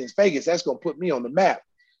like this against Vegas, that's going to put me on the map.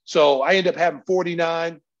 So I ended up having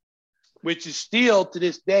 49, which is still to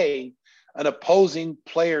this day an opposing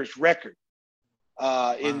player's record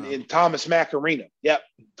in Thomas Mack Arena. Yep.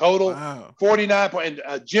 Total 49 points.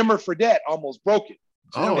 And Jimmer Fredette almost broke it.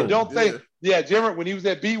 And Jimmer, when he was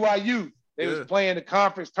at BYU, they was playing the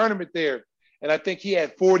conference tournament there. And I think he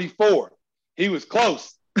had 44. He was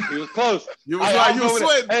close. You was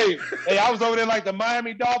sweating. Hey, I was over there like the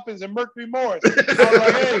Miami Dolphins and Mercury Morris. I was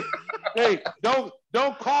like, hey, don't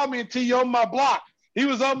call me until you're on my block. He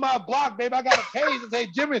was on my block, babe. I got a page and say,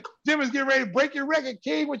 Jimmy's getting ready to break your record,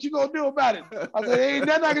 King. What you gonna do about it? I said, ain't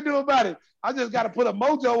nothing I can do about it. I just got to put a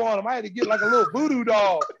mojo on him. I had to get like a little voodoo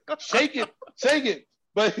doll, shake it.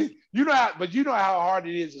 But you know how hard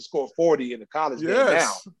it is to score 40 in the college game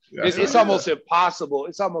now. It's almost impossible.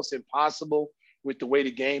 It's almost impossible with the way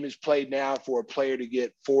the game is played now for a player to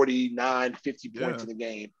get 49, 50 points in the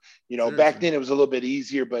game. You know, back then it was a little bit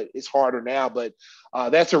easier, but it's harder now. But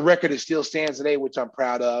that's a record that still stands today, which I'm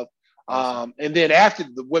proud of. And then after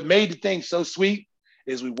what made the thing so sweet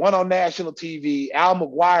is we won on national TV. Al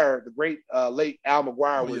McGuire, the great late Al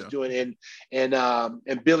McGuire, was doing it, and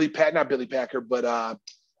not Billy Packer, but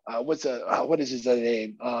what is his other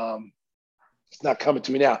name? It's not coming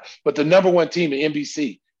to me now. But the number one team at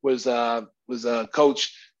NBC was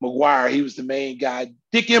Coach McGuire. He was the main guy.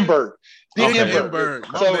 Dick Enberg. It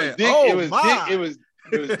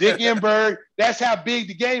was Dick Enberg. That's how big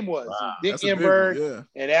the game was. Wow, Dick Enberg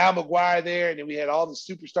and Al McGuire there, and then we had all the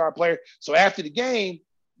superstar players. So after the game,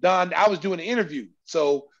 Don, I was doing an interview.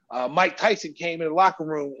 So Mike Tyson came in the locker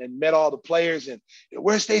room and met all the players. And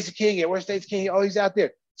where's Stacey King? And where's Stacey King? Oh, he's out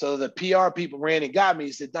there. So the PR people ran and got me.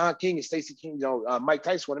 He said, Don King and Stacey King, Mike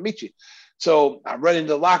Tyson want to meet you. So I run into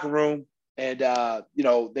the locker room, and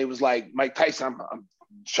they was like, Mike Tyson, I'm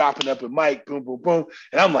chopping up with Mike, boom, boom, boom.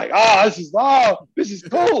 And I'm like, this is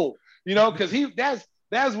cool. You know, because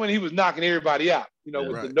that's when he was knocking everybody out, with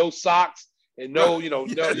the no socks and towel on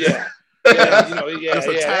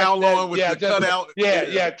with the cutout.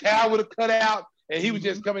 Towel with a cutout, and he was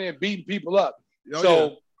just coming in beating people up.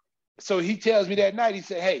 So he tells me that night, he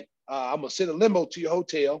said, hey, I'm gonna send a limo to your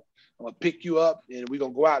hotel. I'm gonna pick you up, and we're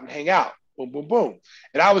gonna go out and hang out. Boom, boom, boom.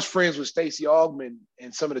 And I was friends with Stacey Augmon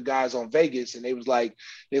and some of the guys on Vegas, and they was like,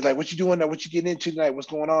 what you doing now? What you getting into tonight? What's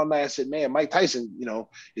going on, man? I said, man, Mike Tyson,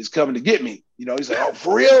 is coming to get me. He's like, oh,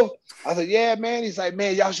 for real? I said, yeah, man. He's like,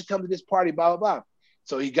 man, y'all should come to this party, blah, blah, blah.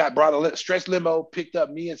 So he brought a stretch limo, picked up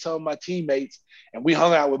me and some of my teammates, and we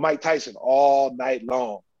hung out with Mike Tyson all night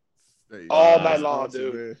long. All night long,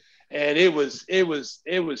 dude. Man. And it was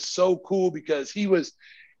so cool because he was,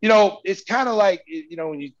 it's kind of like,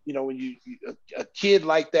 when you a kid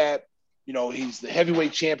like that, he's the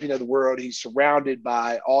heavyweight champion of the world. He's surrounded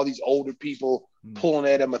by all these older people pulling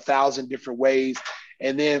at him 1,000 different ways.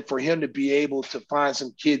 And then for him to be able to find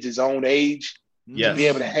some kids his own age to be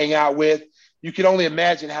able to hang out with, you can only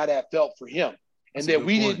imagine how that felt for him. And that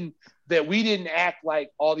we didn't act like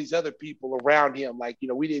all these other people around him. Like,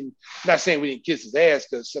 not saying we didn't kiss his ass,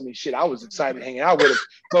 because I was excited hanging out with him,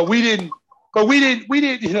 but we didn't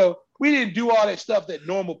do all that stuff that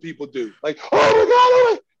normal people do. Like, oh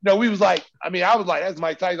my God. No, we was like, I was like, that's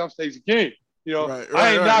Mike Tyson, I'm Stacey King.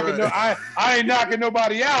 I ain't knocking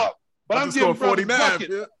nobody out, but I'm giving brothers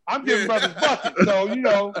buckets. Yeah. I'm giving brothers buckets.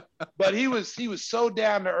 So, but he was so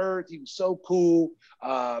down to earth. He was so cool.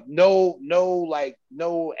 No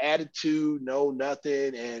attitude, no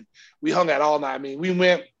nothing. And we hung out all night. We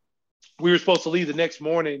were supposed to leave the next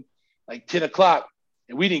morning, like 10 o'clock,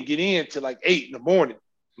 and we didn't get in till like 8 in the morning.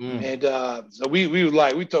 And so we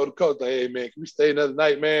told the coach, like, hey man, can we stay another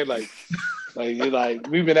night, man? Like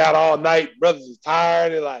we've been out all night. Brothers is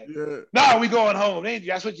tired. They're like, no, we going home. Andrew,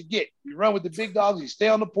 that's what you get. You run with the big dogs. You stay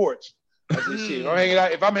on the porch. I said, shit,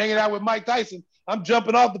 if I'm hanging out with Mike Tyson, I'm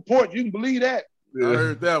jumping off the porch. You can believe that. I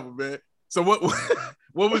heard that one, man. So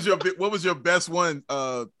what was your best one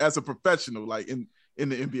as a professional, like in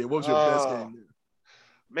the NBA? What was your best game?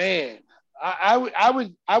 Man,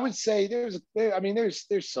 I would say there's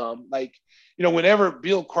some, like, you know, whenever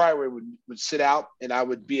Bill Crywer would sit out and I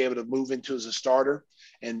would be able to move into as a starter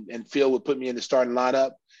and Phil would put me in the starting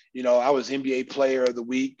lineup. You know, I was NBA player of the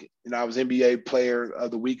week, and I was NBA player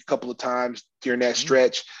of the week a couple of times during that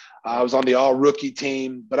stretch. I was on the all rookie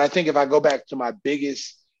team, but I think if I go back to my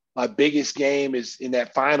biggest game is in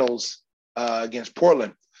that finals against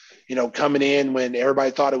Portland, you know, coming in when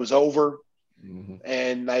everybody thought it was over.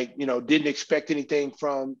 And like, you know, didn't expect anything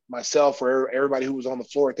from myself or everybody who was on the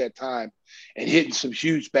floor at that time, and hitting some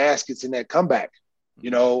huge baskets in that comeback,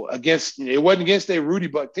 you know, it wasn't against a Rudy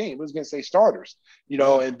Buck team. It was against their starters, you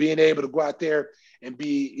know, and being able to go out there and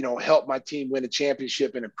help my team win a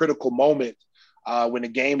championship in a critical moment when the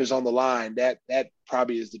game is on the line, that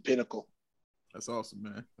probably is the pinnacle. That's awesome,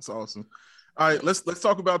 man. That's awesome. All right, let's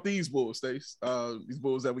talk about these Bulls, Stace. These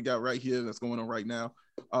Bulls that we got right here that's going on right now.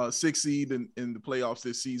 6th seed in the playoffs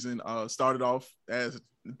this season. Started off as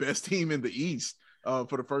the best team in the East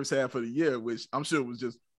for the first half of the year, which I'm sure was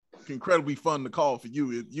just incredibly fun to call for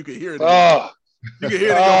you. You could hear it. You could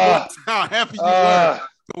hear it how happy you were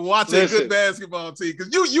to watch a good basketball team.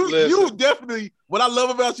 Because you definitely, what I love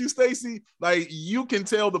about you, Stacey, like, you can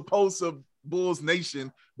tell the pulse of Bulls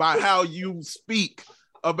Nation by how you speak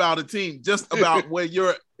about a team, just about where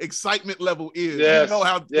your excitement level is. You know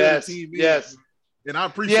how good a team is. And I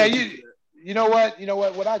appreciate you know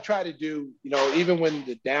what I try to do, you know, even when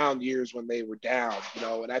the down years when they were down, you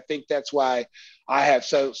know, and I think that's why I have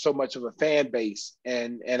so much of a fan base,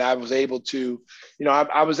 and I was able to, you know,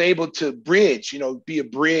 I was able to bridge, you know, be a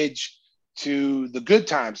bridge to the good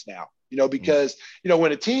times now, you know, because, you know,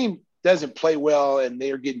 when a team doesn't play well and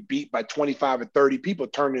they're getting beat by 25 or 30, people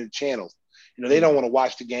turn to the channels. You know, they don't want to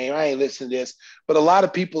watch the game. I ain't listening to this. But a lot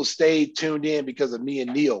of people stayed tuned in because of me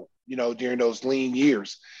and Neil, you know, during those lean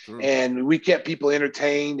years. And we kept people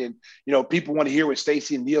entertained. And, you know, people want to hear what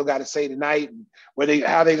Stacey and Neil got to say tonight, and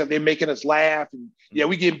how they're making us laugh. And, yeah,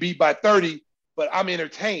 we getting beat by 30, but I'm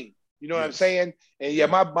entertained. You know what I'm saying? And, yeah,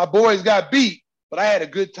 my boys got beat, but I had a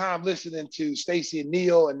good time listening to Stacey and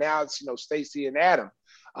Neil. And now it's, you know, Stacey and Adam.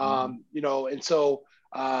 You know, and so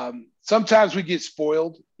sometimes we get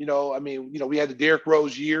spoiled, you know. I mean, you know, we had the Derrick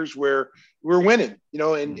Rose years where we were winning, you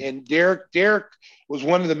know, and Derrick was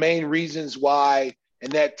one of the main reasons why,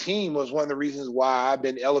 and that team was one of the reasons why I've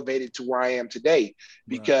been elevated to where I am today,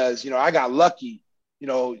 because, you know, I got lucky. You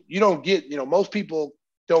know, most people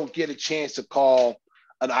don't get a chance to call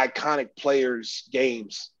an iconic player's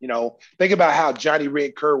games. You know, think about how Johnny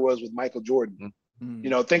Red Kerr was with Michael Jordan.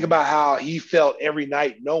 You know, think about how he felt every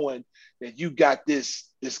night knowing that you got this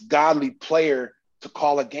godly player to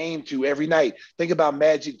call a game to every night. Think about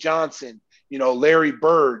Magic Johnson, you know, Larry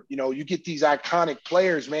Bird. You know, you get these iconic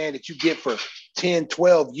players, man, that you get for 10,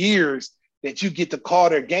 12 years, that you get to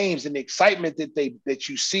call their games, and the excitement that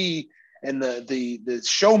you see and the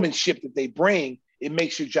showmanship that they bring, it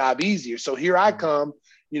makes your job easier. So here I come,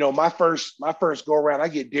 you know, my first go around, I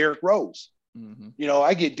get Derrick Rose. You know,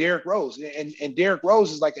 I get Derrick Rose, and Derrick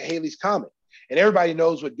Rose is like a Halley's Comet, and everybody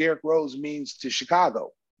knows what Derrick Rose means to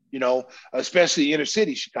Chicago, you know, especially inner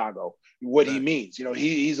city Chicago, what he means. You know,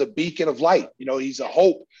 he's a beacon of light. You know, he's a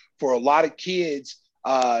hope for a lot of kids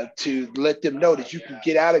to let them know that you can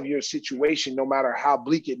get out of your situation, no matter how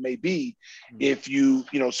bleak it may be, if you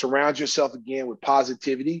surround yourself again with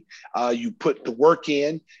positivity, you put the work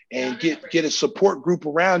in, and get a support group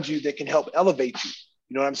around you that can help elevate you.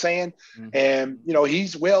 You know what I'm saying? And, you know,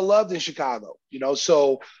 he's well loved in Chicago, you know,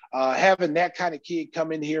 so having that kind of kid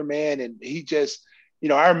come in here, man, and he just, you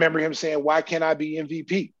know, I remember him saying, why can't I be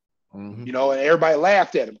MVP? You know, and everybody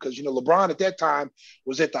laughed at him because, you know, LeBron at that time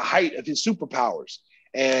was at the height of his superpowers.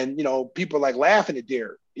 And, you know, people are like laughing at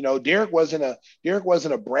Derrick. You know, Derrick wasn't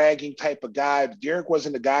a bragging type of guy. Derrick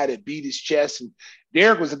wasn't a guy that beat his chest. And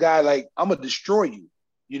Derrick was a guy like, I'm going to destroy you.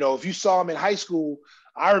 You know, if you saw him in high school,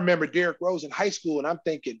 I remember Derrick Rose in high school, and I'm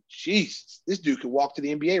thinking, Jesus, this dude could walk to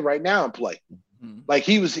the NBA right now and play. Like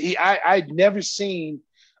I'd never seen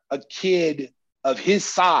a kid of his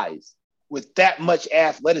size with that much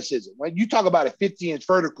athleticism. When you talk about a 50-inch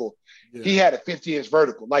vertical, he had a 50-inch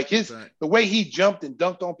vertical. Like the way he jumped and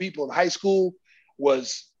dunked on people in high school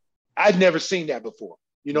I'd never seen that before.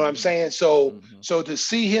 You know what I'm saying? So to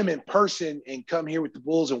see him in person and come here with the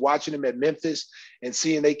Bulls and watching him at Memphis and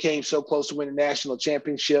seeing they came so close to winning the national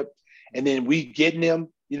championship, and then we getting him,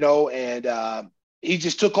 and he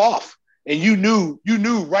just took off. And you knew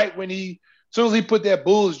right when as soon as he put that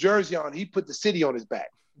Bulls jersey on, he put the city on his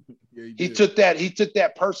back. Yeah, he took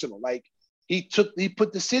that personal. Like he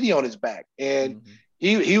put the city on his back, and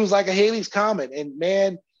he was like a Haley's Comet. And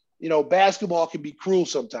man, basketball can be cruel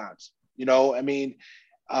sometimes. I mean,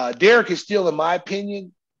 Derek is still, in my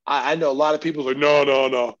opinion. I know a lot of people are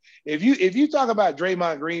no. If you talk about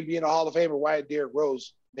Draymond Green being a Hall of Famer, why Derrick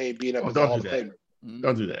Rose name being up as a Hall of Famer?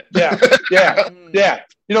 Don't do that. Yeah.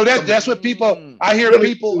 That's what people. I hear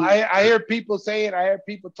people. I hear people saying. I hear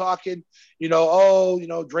people talking.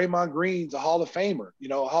 Draymond Green's a Hall of Famer.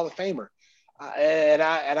 A Hall of Famer, and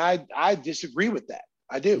I disagree with that.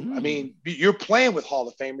 I do. I mean, you're playing with Hall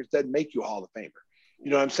of Famers doesn't make you a Hall of Famer.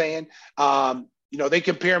 You know what I'm saying? They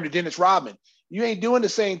compare him to Dennis Rodman. You ain't doing the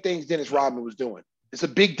same things Dennis Rodman was doing. It's a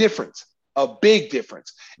big difference.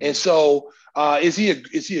 And so, is he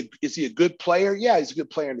a good player? Yeah, he's a good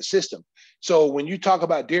player in the system. So when you talk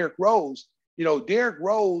about Derrick Rose, Derrick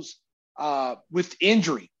Rose with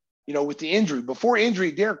injury, before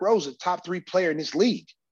injury, Derrick Rose is a top 3 player in this league.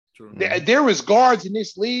 True. There was guards in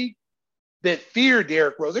this league that fear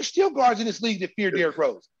Derrick Rose. There's still guards in this league that fear Derrick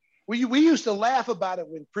Rose. We used to laugh about it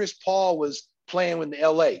when Chris Paul was playing with the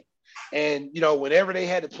LA. And, whenever they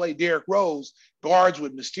had to play Derrick Rose, guards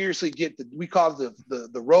would mysteriously get we call it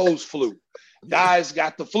the Rose flu. Guys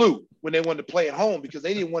got the flu when they wanted to play at home because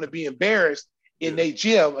they didn't want to be embarrassed in their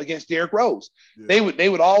gym against Derrick Rose. Yeah. They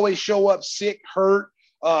would always show up sick, hurt.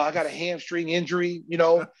 I got a hamstring injury.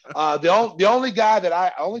 The only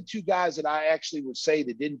 2 guys that I actually would say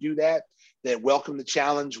that didn't do that welcomed the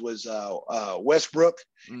challenge was Westbrook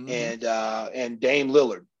and Dame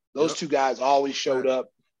Lillard. Those 2 guys always showed up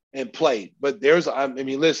and played. But listen, I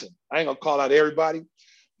ain't gonna call out everybody,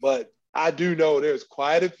 but I do know there's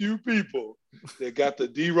quite a few people that got the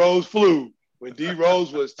D Rose flu when D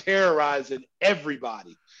Rose was terrorizing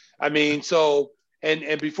everybody. I mean, so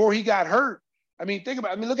and before he got hurt,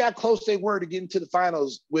 look how close they were to getting to the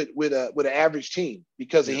finals with an average team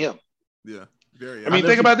because of him. Yeah, very.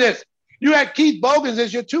 Think about this. You had Keith Bogans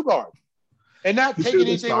as your 2 guard, and not taking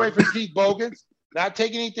anything away from Keith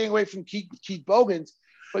Bogans,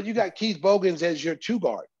 but you got Keith Bogans as your 2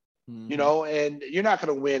 guard, and you're not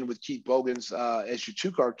going to win with Keith Bogans as your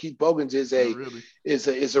 2 guard. Keith Bogans is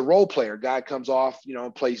a role player. Guy comes off,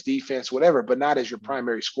 and plays defense, whatever, but not as your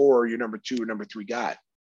primary scorer, your number 2 or number 3 guy.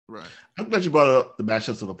 Right. I'm glad you brought up the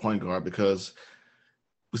matchups of the point guard because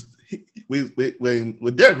when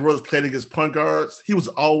Derrick Rose played against point guards, he was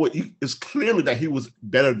always. It's clearly that he was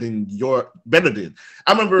better than.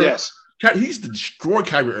 I remember. Yes. He used to destroy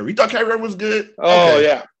Kyrie Irving. You thought Kyrie Irving was good? Oh, okay.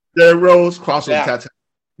 Yeah. Derrick Rose, crossover tap.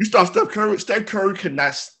 You start Steph Curry. Steph Curry could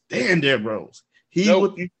not stand Derrick Rose.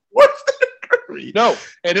 Would be worse than Curry. No.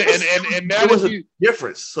 And now it was a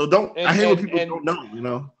difference. So I hate when people don't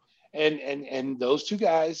know, And those 2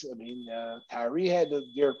 guys, Kyrie had the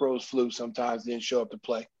Derrick Rose flu sometimes, didn't show up to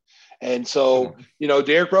play. And so,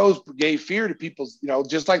 Derrick Rose gave fear to people,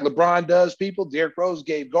 just like LeBron does people, Derrick Rose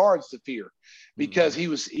gave guards the fear because he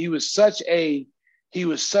was such a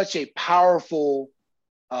powerful,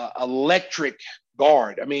 electric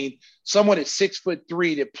guard. Someone at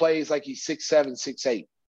 6'3" that plays like he's 6'7", 6'8".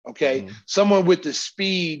 Okay. Someone with the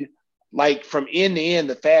speed, like from end to end,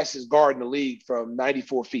 the fastest guard in the league from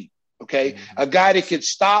 94 feet. Okay. A guy that could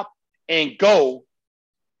stop and go.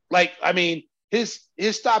 His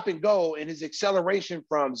stop and go and his acceleration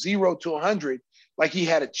from 0 to 100, like he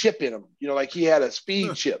had a chip in him, like he had a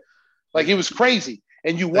speed chip, like it was crazy.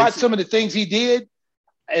 And you watch some of the things he did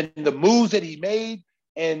and the moves that he made,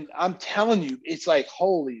 and I'm telling you, it's like,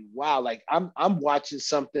 holy wow! Like I'm watching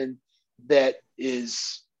something that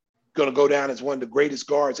is going to go down as one of the greatest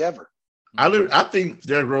guards ever. I think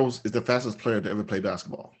Derrick Rose is the fastest player to ever play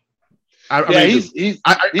basketball. He's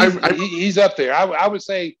up there. I would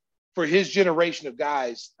say. For his generation of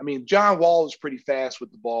guys, John Wall is pretty fast with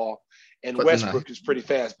the ball, and Westbrook is pretty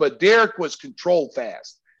fast. But Derrick was controlled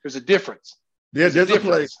fast. There's a difference. There's a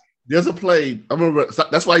play. I remember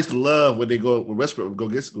that's why I used to love when Westbrook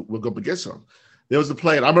would go up against him. There was a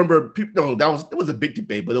play, and I remember people. It was a big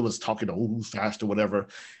debate, but it was talking who's fast or whatever.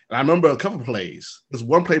 And I remember a couple of plays. There's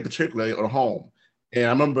one play particularly on home, and I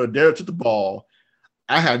remember Derrick took the ball.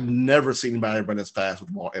 I had never seen anybody run as fast with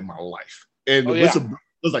the ball in my life, and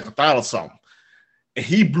it was like a foul or something. And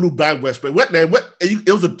he blew back Westbrook.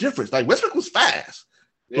 It was a difference. Like Westbrook was fast.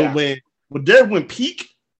 Yeah. But when Derrick went peak,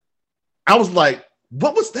 I was like,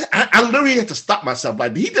 What was that? I literally had to stop myself.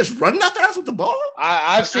 Like, did he just run that fast with the ball?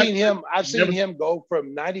 I've seen him go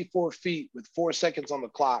from 94 feet with 4 seconds on the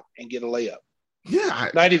clock and get a layup. Yeah.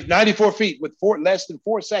 94 feet with less than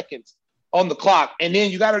 4 seconds on the clock. And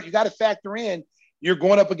then you gotta factor in you're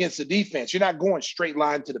going up against the defense. You're not going straight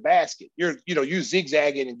line to the basket. You're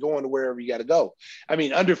zigzagging and going to wherever you got to go. I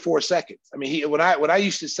mean, under 4 seconds. I mean, when I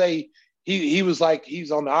used to say he was like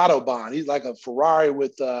he's on the Autobahn. He's like a Ferrari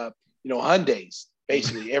with Hyundais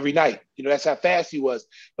basically every night. That's how fast he was.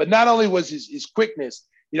 But not only was his quickness,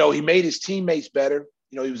 he made his teammates better.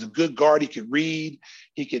 He was a good guard. He could read.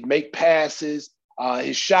 He could make passes.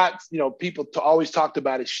 His shots, people always talked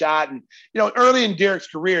about his shot. And, early in Derek's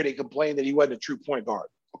career, they complained that he wasn't a true point guard.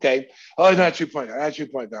 Okay. Oh, he's not a true point guard. Not a true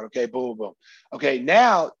point guard. Okay. Boom, boom. Okay.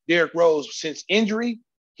 Now, Derrick Rose, since injury,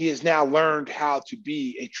 he has now learned how to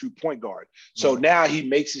be a true point guard. So now he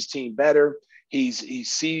makes his team better. He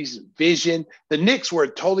sees vision. The Knicks were a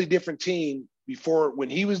totally different team before when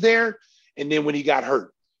he was there and then when he got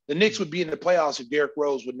hurt. The Knicks would be in the playoffs if Derrick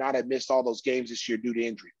Rose would not have missed all those games this year due to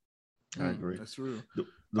injury. I agree. That's true.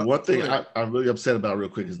 The one thing I'm really upset about real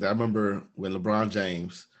quick is that I remember when LeBron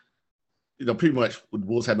James, pretty much the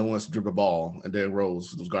Bulls had no one to dribble the ball, and Derrick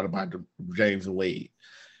Rose was guarded by James and Wade.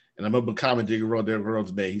 And I remember comment Derrick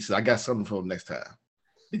Rose made. He said, "I got something for him next time."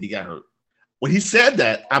 Then he got hurt. When he said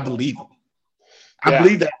that, I believe him. I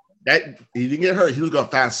believe that he didn't get hurt. He was going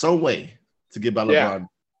to find some way to get by LeBron.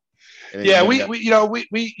 Yeah, we you know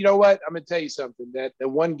what? I'm going to tell you something. That the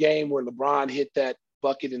one game where LeBron hit that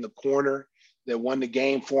bucket in the corner that won the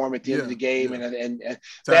game for him at the end of the game, and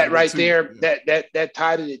that right there, that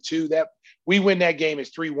tied it at 2. That we win that game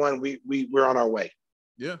is 3-1. We're on our way.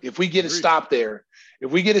 Yeah. If we get a stop there, we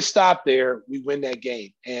win that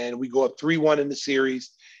game, and we go up 3-1 in the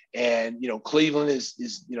series. And Cleveland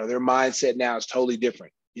is their mindset now is totally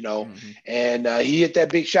different. And he hit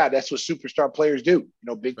that big shot. That's what superstar players do.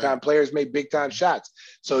 Big time players make big time shots.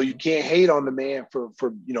 So you can't hate on the man for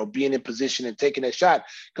being in position and taking that shot,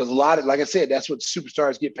 because a lot of, like I said, that's what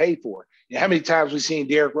superstars get paid for. How many times we've seen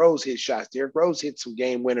Derrick Rose hit shots? Derrick Rose hit some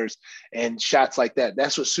game winners and shots like that.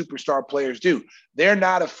 That's what superstar players do. They're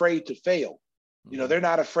not afraid to fail. They're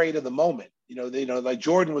not afraid of the moment. Like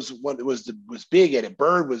Jordan was big at it.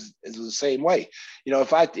 Bird was the same way.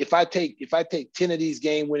 If I take 10 of these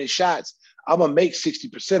game winning shots, I'm gonna make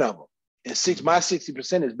 60% of them, and my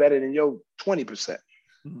 60% is better than your 20%.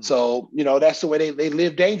 Mm-hmm. So that's the way they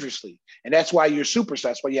live dangerously, and that's why you're superstars.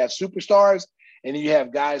 That's why you have superstars, and then you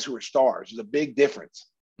have guys who are stars. There's a big difference.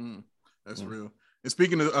 That's real. And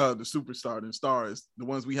speaking of the superstar and stars, the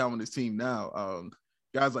ones we have on this team now,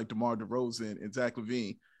 guys like DeMar DeRozan and Zach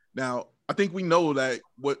LaVine. Now, I think we know that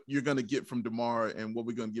what you're going to get from DeMar and what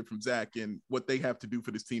we're going to get from Zach and what they have to do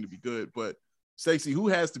for this team to be good. But Stacey, who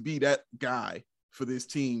has to be that guy for this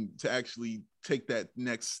team to actually take that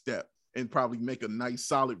next step and probably make a nice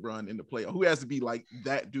solid run in the playoff? Who has to be like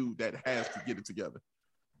that dude that has to get it together?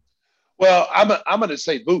 Well, I'm going to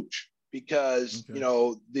say Vooch, because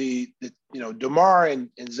DeMar and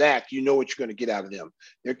Zach, what you're going to get out of them.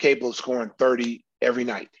 They're capable of scoring 30 every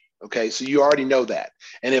night. Okay, so you already know that.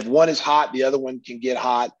 And if one is hot, the other one can get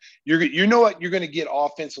hot. You know what you're going to get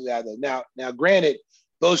offensively out of them. Now, granted,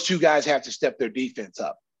 those two guys have to step their defense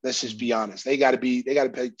up. Let's just be honest. They got to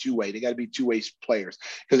play two-way. They got to be two-way players.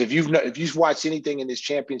 Because if you've watched anything in this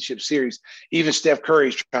championship series, even Steph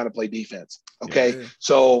Curry's trying to play defense. Okay,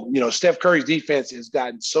 So Steph Curry's defense has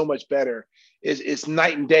gotten so much better. It's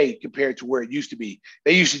night and day compared to where it used to be.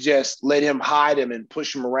 They used to just let him hide him and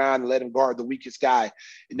push him around and let him guard the weakest guy.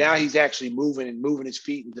 And now he's actually moving his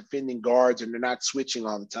feet and defending guards, and they're not switching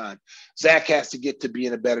all the time. Zach has to get to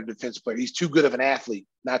being a better defensive player. He's too good of an athlete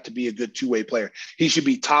not to be a good two-way player. He should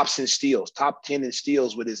be top 10 in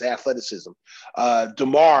steals with his athleticism.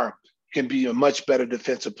 DeMar can be a much better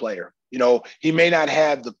defensive player. He may not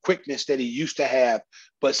have the quickness that he used to have,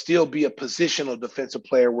 but still be a positional defensive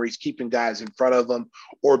player where he's keeping guys in front of him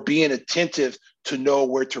or being attentive to know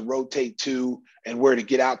where to rotate to and where to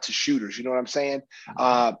get out to shooters. You know what I'm saying?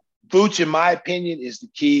 Vooch, in my opinion, is the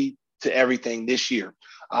key to everything this year.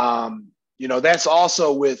 That's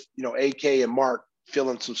also with, AK and Mark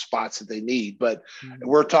filling some spots that they need, but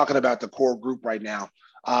we're talking about the core group right now.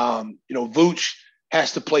 Vooch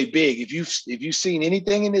has to play big. If you've seen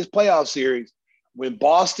anything in this playoff series, when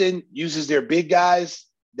Boston uses their big guys,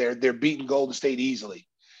 they're beating Golden State easily.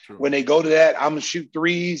 True. When they go to that, I'm gonna shoot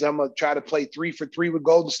threes. I'm gonna try to play 3 for 3 with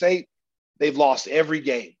Golden State. They've lost every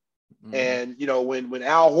game. And when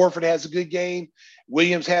Al Horford has a good game,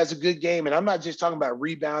 Williams has a good game, and I'm not just talking about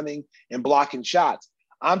rebounding and blocking shots.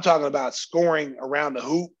 I'm talking about scoring around the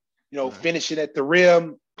hoop. Finishing at the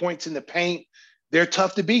rim, points in the paint. they're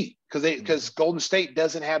tough to beat because Golden State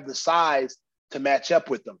doesn't have the size to match up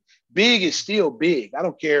with them. Big is still big. I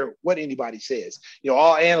don't care what anybody says.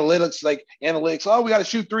 All analytics, oh, we got to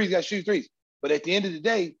shoot threes. But at the end of the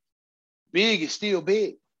day, big is still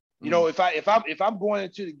big. If I'm going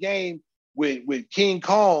into the game with King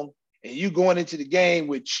Kong and you going into the game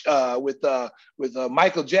with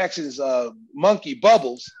Michael Jackson's monkey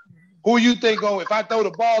Bubbles, who you think if I throw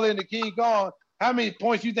the ball into King Kong, how many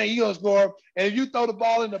points you think he gonna score? And if you throw the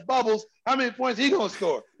ball in the Bubbles, how many points he gonna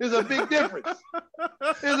score? There's a big difference.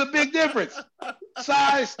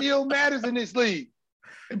 Size still matters in this league.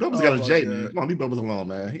 Hey, Bubbles got a J, man. Come on, leave Bubbles alone,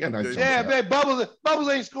 man. He got nice. Yeah, man. Bubbles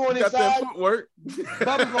ain't scoring inside. Footwork.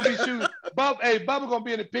 Bubbles gonna be shooting. Bubbles gonna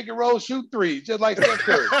be in the pick and roll, shoot threes, just like Steph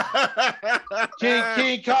Curry.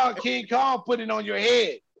 King Kong putting it on your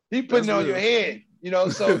head. He putting it on your head.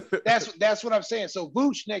 So that's what I'm saying. So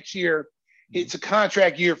Vooch next year, it's a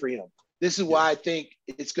contract year for him. This is why I think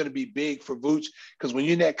it's going to be big for Vooch, because when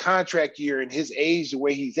you're in that contract year and his age, the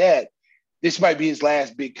way he's at, this might be his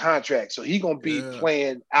last big contract. So he's going to be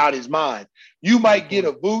playing out his mind. You might get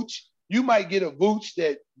a Vooch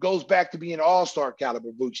that goes back to being all-star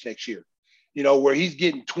caliber Vooch next year, where he's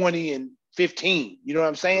getting 20 and 15. You know what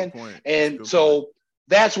I'm saying? And so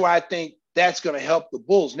that's why I think that's going to help the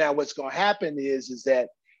Bulls. Now, what's going to happen is that,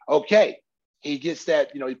 okay, he gets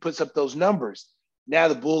that, he puts up those numbers. Now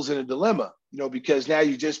the Bulls in a dilemma, because now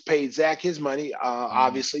you just paid Zach his money,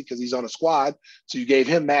 obviously, because he's on a squad. So you gave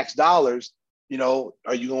him max dollars.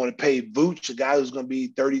 Are you going to pay Vooch, a guy who's going to be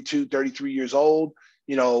 32, 33 years old,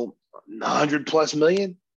 100 plus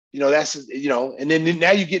million? That's, and then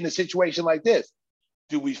now you get in a situation like this.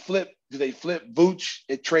 Do they flip Vooch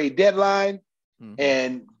at trade deadline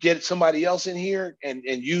and get somebody else in here and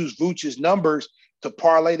use Vooch's numbers to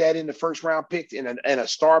parlay that into first round picks and a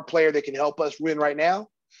star player that can help us win right now?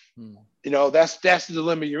 That's the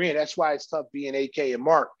dilemma you're in. That's why it's tough being AK and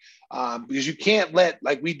Mark, because you can't let,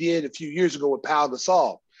 like we did a few years ago with Pau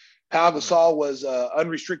Gasol. Pau Gasol was an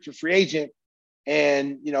unrestricted free agent,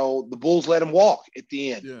 and the Bulls let him walk at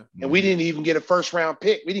the end, and we didn't even get a first round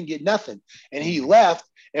pick. We didn't get nothing, and he left.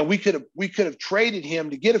 And we could have traded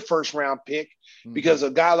him to get a first round pick because a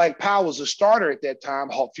guy like Powell was a starter at that time,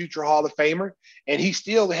 future Hall of Famer, and he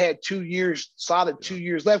still had 2 years, solid 2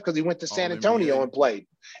 years left because he went to San Antonio and played,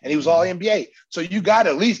 and he was all NBA. So you got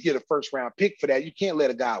to at least get a first round pick for that. You can't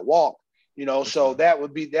let a guy walk, So that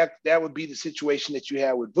would be the situation that you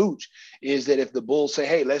have with Vooch, is that if the Bulls say,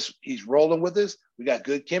 hey, he's rolling with us, we got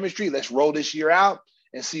good chemistry, let's roll this year out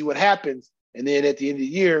and see what happens. And then at the end of the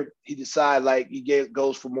year, he decides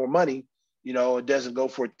goes for more money, it doesn't go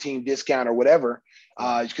for a team discount or whatever,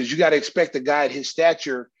 because you got to expect a guy at his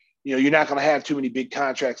stature, you're not going to have too many big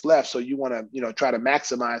contracts left. So you want to, try to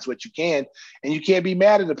maximize what you can, and you can't be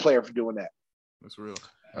mad at the player for doing that. That's real.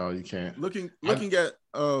 Oh, you can't. Looking at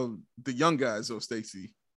the young guys, though,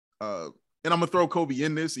 Stacey, and I'm gonna throw Kobe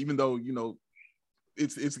in this, even though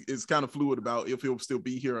it's kind of fluid about if he'll still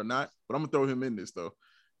be here or not. But I'm gonna throw him in this though.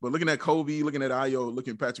 But looking at Kobe, looking at Ayo,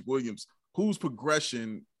 looking at Patrick Williams, whose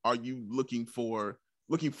progression are you looking forward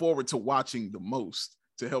to watching the most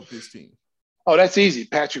to help this team? Oh, that's easy.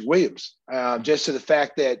 Patrick Williams, just to the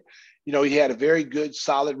fact that, he had a very good,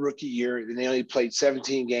 solid rookie year, and they only played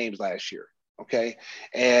 17 games last year. Okay.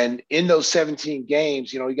 And in those 17 games,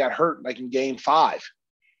 he got hurt like in game 5,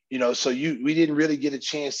 so we didn't really get a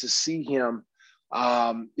chance to see him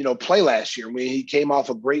play last year. I mean, he came off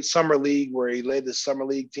a great summer league where he led the summer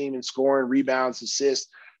league team in scoring, rebounds, assists.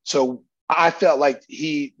 So I felt like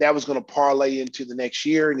that was going to parlay into the next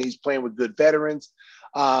year, and he's playing with good veterans.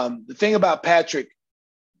 The thing about Patrick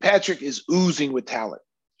is oozing with talent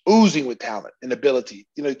and ability.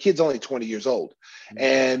 The kid's only 20 years old,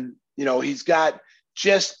 and he's got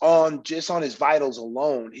just on his vitals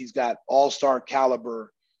alone, he's got all-star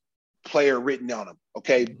caliber player written on him.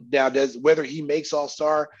 Okay. Now, whether he makes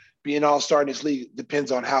all-star, being all-star in this league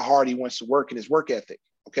depends on how hard he wants to work and his work ethic.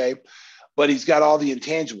 Okay. But he's got all the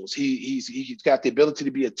intangibles. He's got the ability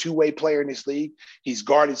to be a two-way player in this league. He's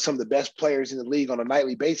guarded some of the best players in the league on a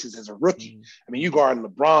nightly basis as a rookie. I mean, you guarding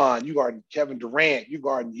LeBron, you guarding Kevin Durant, you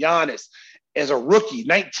guarding Giannis as a rookie,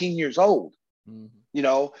 19 years old,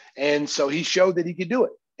 and so he showed that he could do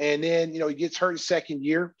it. And then, he gets hurt his second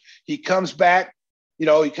year. He comes back,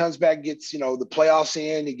 gets, the playoffs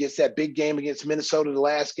in, he gets that big game against Minnesota, the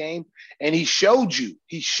last game. And he showed you,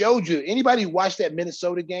 anybody who watched that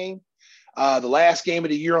Minnesota game, the last game of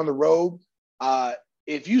the year on the road,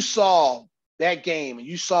 if you saw that game and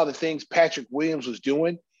you saw the things Patrick Williams was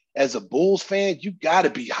doing as a Bulls fan, you got to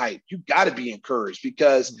be hyped. You got to be encouraged,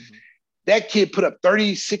 because That kid put up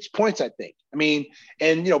 36 points, I think. I mean,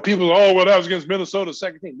 and, people are, oh, well, that was against Minnesota's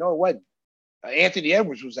second team. No, it wasn't. Anthony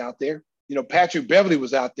Edwards was out there. Patrick Beverly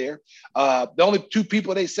was out there. The only two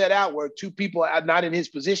people they set out were two people not in his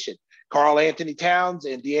position, Karl Anthony Towns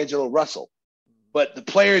and D'Angelo Russell. But the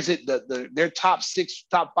players, their top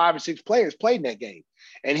 5 or 6 players played in that game.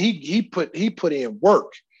 And he put in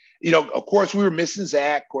work. Of course, we were missing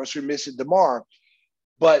Zach. Of course, we were missing DeMar.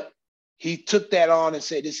 But he took that on and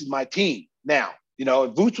said, this is my team now. And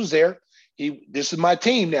Vooch was there. This is my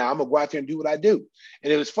team now. I'm going to go out there and do what I do.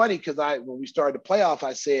 And it was funny because when we started the playoff,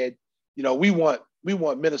 I said, we want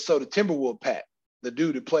Minnesota Timberwolves Pat, the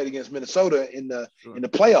dude who played against Minnesota in the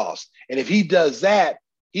playoffs. And if he does that,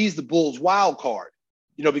 he's the Bulls wild card,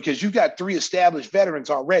 because you've got 3 established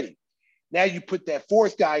veterans already. Now you put that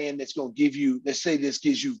 4th guy in that's going to give you, let's say this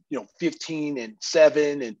gives you, 15 and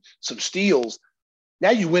 7 and some steals.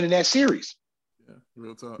 Now you win in that series. Yeah,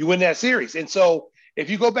 real talk. You win that series. And so if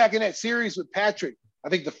you go back in that series with Patrick, I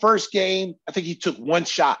think the first game, I think he took 1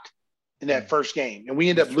 shot in that first game. And we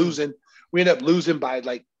end up losing. We end up losing by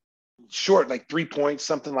like 3 points,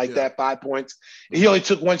 something like that, 5 points. And he only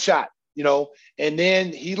took 1 shot. And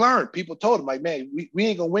then he learned. People told him, like, man, we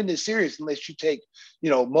ain't gonna win this series unless you take,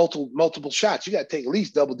 multiple shots. You got to take at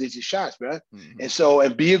least double-digit shots, man. Mm-hmm.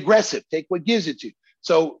 And be aggressive. Take what gives it to you.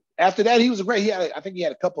 So after that, he was great. I think he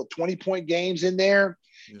had a couple of 20-point games in there.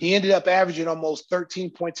 Yeah. He ended up averaging almost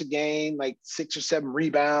 13 points a game, like 6 or 7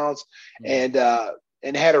 rebounds, and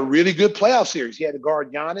had a really good playoff series. He had to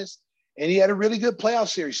guard Giannis, and he had a really good playoff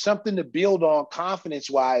series. Something to build on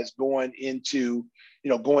confidence-wise going into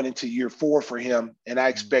year 4 for him, and I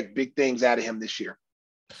expect big things out of him this year.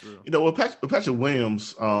 With Patrick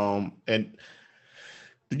Williams,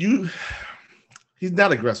 he's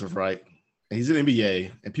not aggressive, right? And he's in the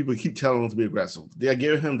NBA, and people keep telling him to be aggressive. They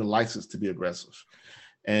give him the license to be aggressive.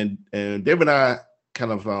 And David and I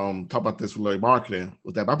kind of talk about this with Larry marketing.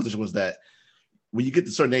 With that, my position was that when you get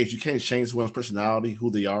to certain age, you can't change someone's personality,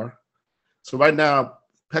 who they are. So right now,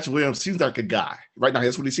 Patrick Williams seems like a guy. Right now,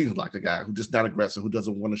 that's what he seems like, a guy who's just not aggressive, who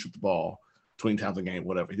doesn't want to shoot the ball 20 times a game,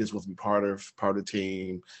 whatever. He just wants to be part of the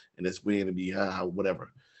team and just win and be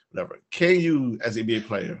whatever. Can you, as an NBA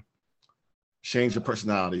player, change the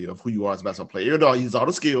personality of who you are as a basketball player? Even though he has all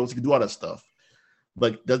the skills, he can do all that stuff.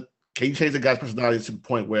 But can you change the guy's personality to the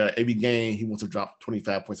point where every game he wants to drop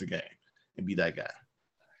 25 points a game and be that guy?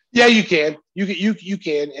 Yeah, you can. You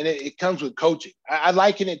can, and it comes with coaching. I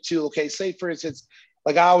liken it to, say, for instance,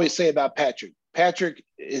 like I always say about Patrick. Patrick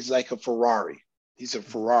is like a Ferrari. He's a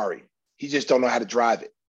Ferrari. He just don't know how to drive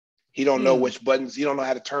it. He don't know which buttons. He don't know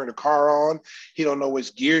how to turn the car on. He don't know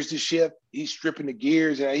which gears to shift. He's stripping the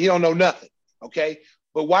gears, and he don't know nothing, okay?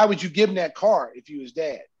 But why would you give him that car if you was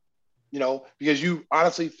dad? Because you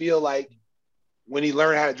honestly feel like when he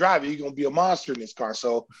learned how to drive it, he's going to be a monster in this car.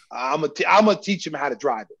 So I'm gonna teach him how to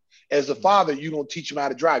drive it. As a father, you're going to teach him how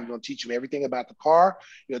to drive. You're going to teach him everything about the car.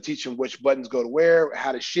 You're going to teach him which buttons go to where,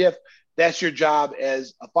 how to shift. That's your job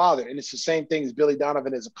as a father. And it's the same thing as Billy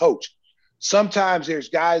Donovan as a coach. Sometimes there's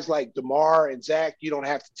guys like DeMar and Zach, you don't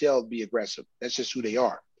have to tell to be aggressive. That's just who they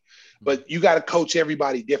are. But you got to coach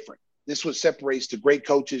everybody different. This is what separates the great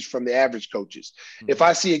coaches from the average coaches. Mm-hmm. If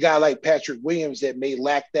I see a guy like Patrick Williams that may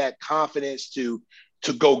lack that confidence to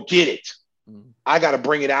go get it, I got to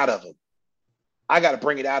bring it out of him. I got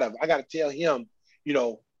to tell him,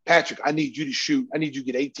 Patrick, I need you to shoot. I need you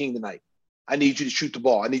to get 18 tonight. I need you to shoot the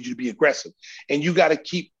ball. I need you to be aggressive. And you got to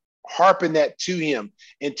keep harping that to him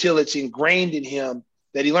until it's ingrained in him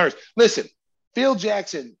that he learns. Listen, Phil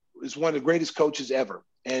Jackson is one of the greatest coaches ever.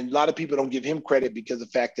 And a lot of people don't give him credit because of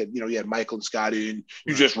the fact that, you had Michael and Scotty and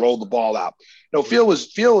you just rolled the ball out. No, Phil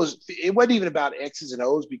was, it wasn't even about X's and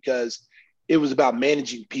O's because it was about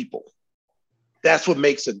managing people. That's what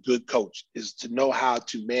makes a good coach, is to know how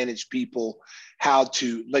to manage people, how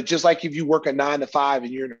to, just like if you work a 9 to 5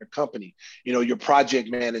 and you're in a company, your project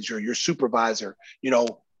manager, your supervisor,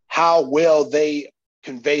 how well they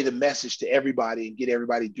convey the message to everybody and get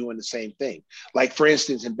everybody doing the same thing. Like, for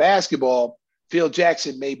instance, in basketball, Phil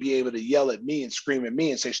Jackson may be able to yell at me and scream at me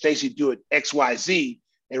and say, Stacey, do it X, Y, Z,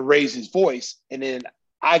 and raise his voice. And then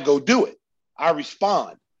I go do it. I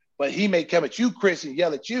respond. But he may come at you, Chris, and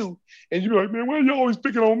yell at you, and you're like, man, why are you always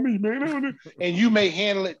picking on me, man? And you may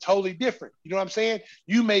handle it totally different. You know what I'm saying?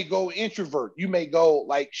 You may go introvert. You may go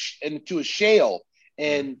into a shell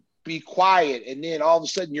and be quiet, and then all of a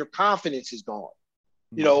sudden your confidence is gone.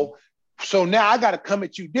 So now I got to come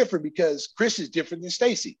at you different because Chris is different than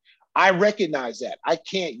Stacey. I recognize that. I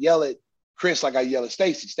can't yell at Chris like I yell at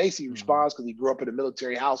Stacey. Stacey responds because he grew up in a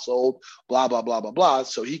military household, blah, blah, blah, blah, blah,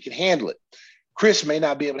 so he can handle it. Chris may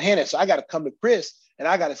not be able to handle it. So I got to come to Chris And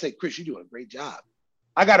I got to say, Chris, you're doing a great job.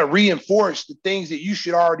 I got to reinforce the things that you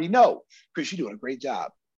should already know. Chris, you're doing a great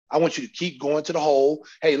job. I want you to keep going to the hole.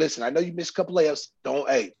 Hey, listen, I know you missed a couple layups.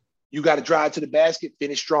 You got to drive to the basket,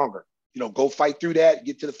 finish stronger. Go fight through that,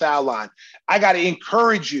 get to the foul line. I got to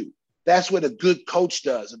encourage you. That's what a good coach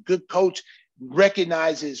does. A good coach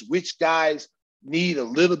recognizes which guys need a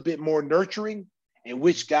little bit more nurturing and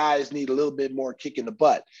which guys need a little bit more kick in the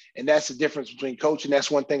butt. And that's the difference between coaching.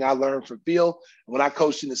 That's one thing I learned from Phil. When I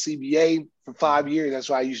coached in the CBA for 5 years, that's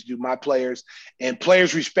what I used to do my players. And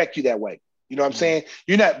players respect you that way. You know what I'm saying?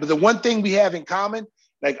 But the one thing we have in common,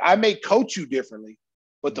 like I may coach you differently,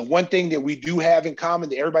 but the one thing that we do have in common,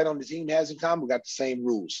 that everybody on the team has in common, we got the same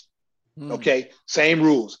rules. Okay? Same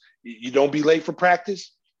rules. You don't be late for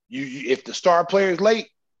practice. If the star player is late,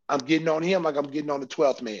 I'm getting on him like I'm getting on the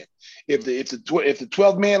 12th man. If the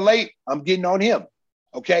 12th man late, I'm getting on him.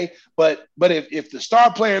 Okay. But if the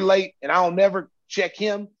star player late and I'll never check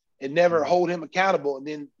him and never hold him accountable, and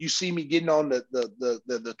then you see me getting on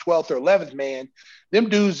the 12th or 11th man, them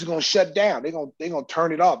dudes are gonna shut down. They're gonna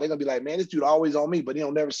turn it off. They're gonna be like, man, this dude always on me, but he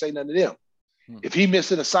don't never say nothing to them. If he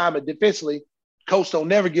missed an assignment defensively, coach don't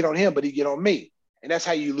never get on him, but he get on me. And that's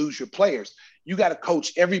how you lose your players. You got to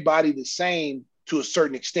coach everybody the same to a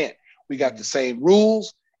certain extent. We got the same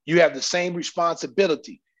rules. You have the same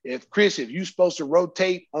responsibility. If you're supposed to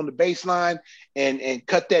rotate on the baseline and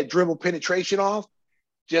cut that dribble penetration off,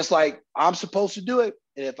 just like I'm supposed to do it.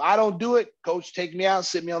 And if I don't do it, coach take me out,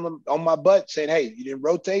 sit me on my butt saying, hey, you didn't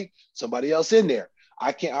rotate, somebody else in there.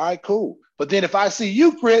 I can't. All right, cool. But then if I see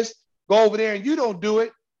you, Chris, go over there and you don't do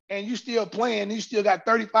it and you still playing, you still got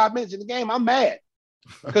 35 minutes in the game, I'm mad.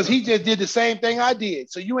 Because he just did the same thing I did.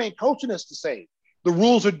 So you ain't coaching us the same. The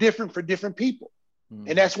rules are different for different people.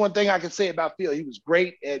 And that's one thing I can say about Phil. He was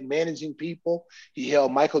great at managing people. He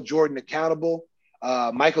held Michael Jordan accountable.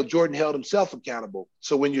 Michael Jordan held himself accountable.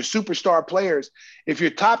 So when you're superstar players, if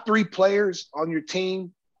your top 3 players on your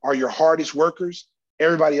team are your hardest workers,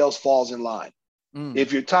 everybody else falls in line.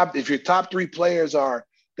 If your top 3 players are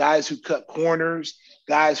guys who cut corners,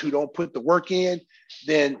 guys who don't put the work in,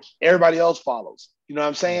 then everybody else follows. You know what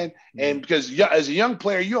I'm saying? And because as a young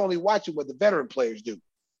player, you're only watching what the veteran players do.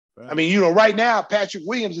 Right. I mean, right now, Patrick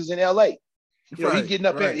Williams is in LA. He's getting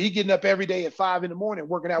up every day at 5 a.m,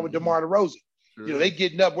 working out with DeMar DeRozan. Sure. They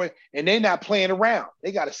getting up and they're not playing around.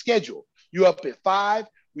 They got a schedule. You up at 5.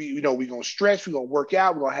 We're going to stretch. We're going to work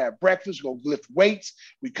out. We're going to have breakfast. We're going to lift weights.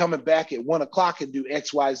 We're coming back at 1 o'clock and do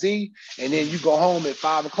X, Y, Z. And then you go home at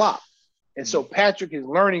 5 o'clock. And so Patrick is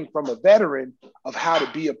learning from a veteran of how to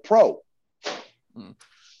be a pro.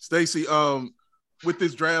 Stacey, with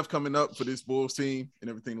this draft coming up for this Bulls team and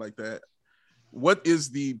everything like that, what is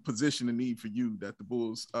the position and need for you that the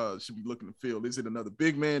Bulls should be looking to fill? Is it another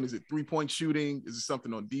big man? Is it 3-point shooting? Is it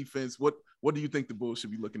something on defense? What do you think the Bulls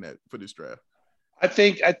should be looking at for this draft? I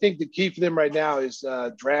think the key for them right now is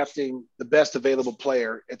drafting the best available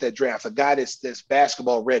player at that draft, a guy that's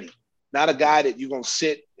basketball ready, not a guy that you're going to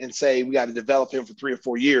sit and say we got to develop him for 3 or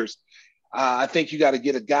 4 years. I think you got to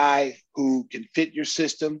get a guy who can fit your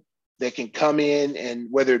system, that can come in, and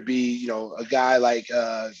whether it be, a guy like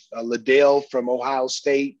Liddell from Ohio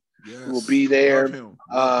State, who will be there.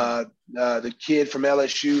 The kid from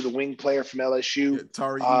LSU, the wing player from LSU,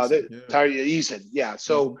 Tari Eason. Yeah.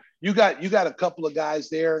 So you got a couple of guys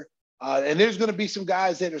there. And there's going to be some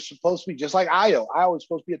guys that are supposed to be just like Ayo. Ayo was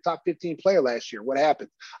supposed to be a top 15 player last year. What happened?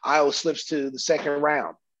 Ayo slips to the second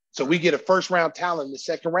round. So we get a first round talent in the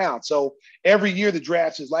second round. So every year the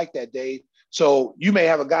draft is like that, Dave. So you may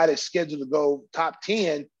have a guy that's scheduled to go top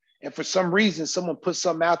 10, and for some reason someone puts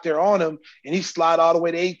something out there on him and he slide all the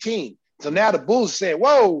way to 18. So now the Bulls say,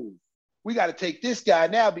 whoa, we got to take this guy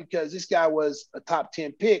now because this guy was a top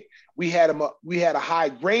 10 pick. We had a high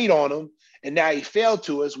grade on him, and now he fell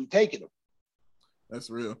to us. We taking him. That's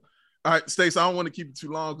real. All right, Stacey, I don't want to keep it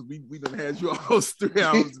too long because we done had you almost 3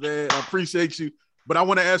 hours, man. I appreciate you. But I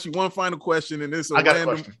want to ask you one final question, and it's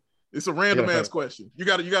a random ass question. You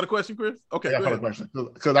got a question, Chris? Okay, I got a question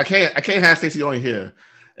because I can't have Stacey on here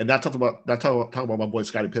and not talk about my boy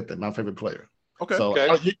Scottie Pippen, my favorite player. Okay. So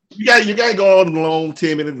you got to go on a long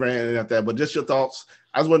 10-minute rant and that, but just your thoughts.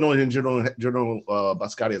 I was wondering in general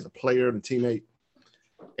about Scottie as a player and a teammate,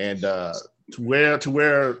 and to where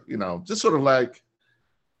just sort of like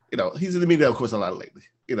he's in the media of course a lot lately,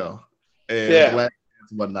 and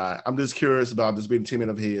whatnot. I'm just curious about just being a teammate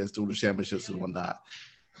of his through the championships and whatnot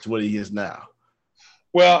to what he is now.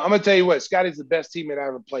 Well, I'm gonna tell you what, Scottie's the best teammate I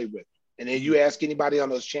ever played with. And then you ask anybody on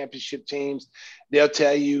those championship teams, they'll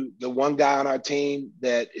tell you the one guy on our team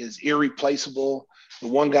that is irreplaceable, the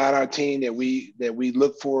one guy on our team that we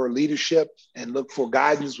look for leadership and look for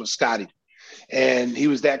guidance was Scottie. And he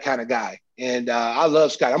was that kind of guy. And I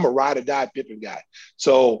love Scott. I'm a ride or die Pippen guy.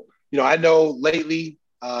 So, I know lately,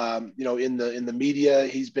 in the media,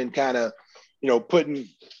 he's been kind of, putting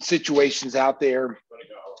situations out there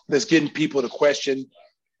that's getting people to question,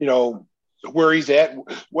 where he's at,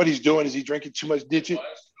 what he's doing. Is he drinking too much digit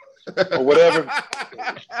or whatever?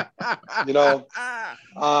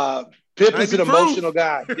 Pippen's an emotional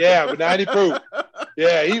guy. Yeah, but 90 proof.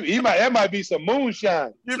 Yeah, that might be some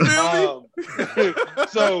moonshine. You feel me?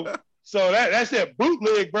 So that's that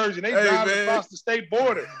bootleg version. They drive across the state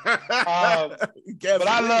border. But I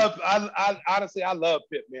honestly love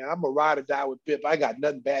Pip, man. I'm a ride or die with Pip. I got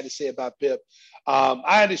nothing bad to say about Pip.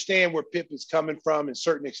 I understand where Pip is coming from in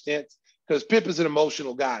certain extents because Pip is an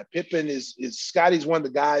emotional guy. Pippen is Scotty's one of the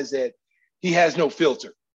guys that he has no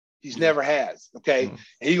filter. He's never has. Okay. And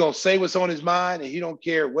he's going to say what's on his mind and he don't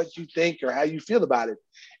care what you think or how you feel about it.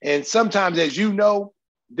 And sometimes, as you know,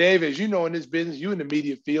 Dave, as you know, in this business, you in the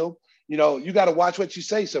media field, you got to watch what you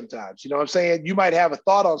say sometimes. You know what I'm saying? You might have a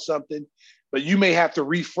thought on something, but you may have to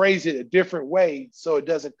rephrase it a different way so it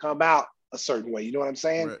doesn't come out a certain way. You know what I'm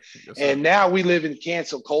saying? Right. Yes, and now we live in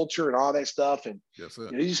cancel culture and all that stuff. And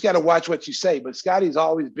you just got to watch what you say. But Scotty's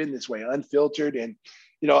always been this way, unfiltered. And,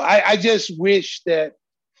 I just wish that,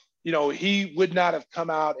 he would not have come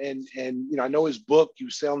out and I know his book, he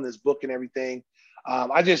was selling this book and everything.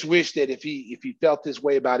 I just wish that if he felt this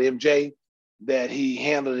way about MJ, that he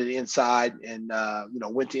handled it inside and,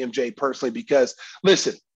 went to MJ personally, because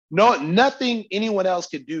listen, nothing anyone else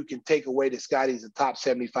can do can take away that Scotty's a top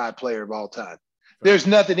 75 player of all time. There's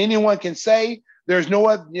nothing anyone can say. There's no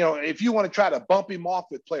other, if you want to try to bump him off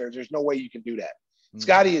with players, there's no way you can do that. Mm-hmm.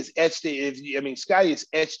 Scotty is Scotty is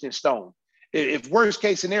etched in stone. If worst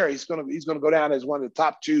case scenario, he's going to go down as one of the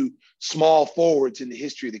top 2 small forwards in the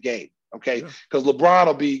history of the game. Okay. Because LeBron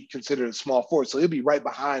will be considered a small forward. So he'll be right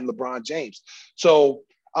behind LeBron James. So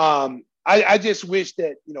I just wish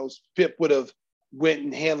that, Pip would have went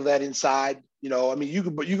and handled that inside. You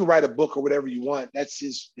can write a book or whatever you want. That's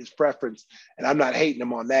his preference. And I'm not hating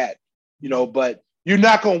him on that, but you're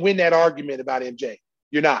not going to win that argument about MJ.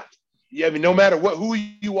 You're not. No matter who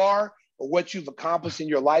you are or what you've accomplished in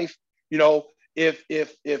your life, if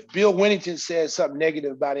Bill Winnington says something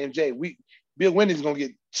negative about MJ, Bill Winnington's going to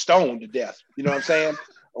get stoned to death. You know what I'm saying?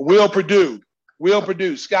 Will Purdue,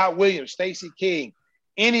 Scott Williams, Stacey King,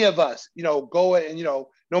 any of us, go and,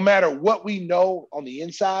 no matter what we know on the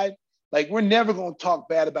inside, like we're never going to talk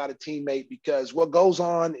bad about a teammate because what goes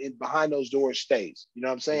on behind those doors stays. You know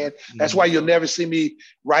what I'm saying? Mm-hmm. That's why you'll never see me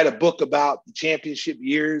write a book about the championship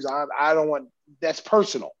years. I don't want, that's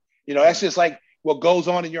personal. That's just like what goes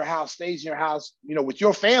on in your house stays in your house, with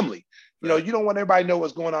your family. You don't want everybody to know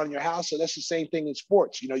what's going on in your house. So that's the same thing in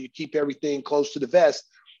sports. You keep everything close to the vest.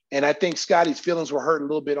 And I think Scotty's feelings were hurt a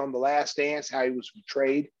little bit on The Last Dance, how he was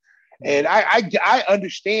betrayed. And I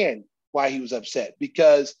understand why he was upset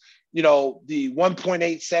because, the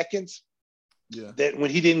 1.8 seconds that when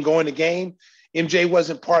he didn't go in the game, MJ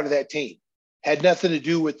wasn't part of that team. Had nothing to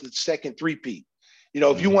do with the second three-peat.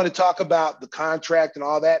 If you want to talk about the contract and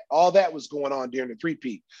all that was going on during the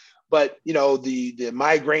three-peat. But, the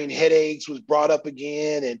migraine headaches was brought up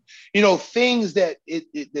again. And, things that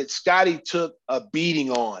that Scotty took a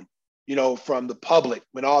beating on, from the public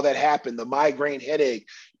when all that happened, the migraine headache,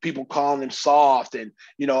 people calling him soft. And,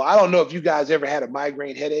 I don't know if you guys ever had a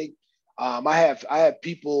migraine headache. I have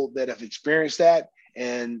people that have experienced that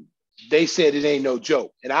and they said it ain't no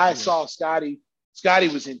joke. And I saw Scotty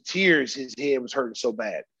was in tears. His head was hurting so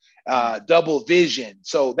bad, double vision.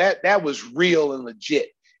 So that was real and legit.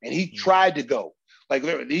 And he tried to go, like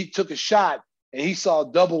he took a shot and he saw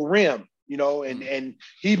double rim, and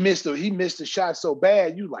he missed the shot so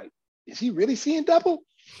bad. You like, is he really seeing double?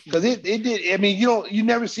 Because it did. I mean, you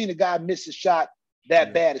never seen a guy miss a shot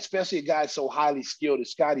that bad, especially a guy so highly skilled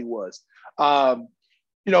as Scotty was. Then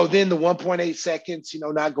the 1.8 seconds,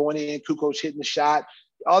 not going in, Kukoc hitting the shot.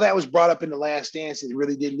 All that was brought up in The Last Dance. It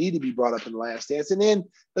really didn't need to be brought up in The Last Dance. And then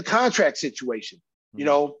the contract situation,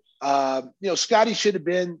 Scotty should have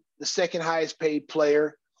been the second highest paid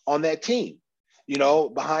player on that team,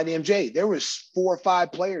 behind MJ. There was 4 or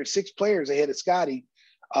 5 players, 6 players ahead of Scotty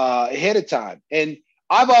ahead of time. And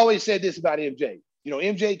I've always said this about MJ.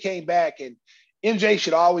 MJ came back and MJ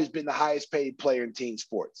should always been the highest paid player in team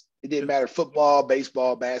sports. It didn't matter football,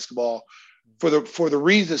 baseball, basketball, for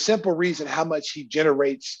the simple reason how much he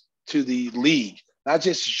generates to the league, not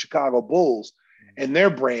just the Chicago Bulls and their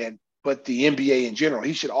brand, but the NBA in general.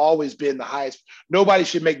 He should always been the highest. Nobody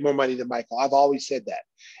should make more money than Michael. I've always said that.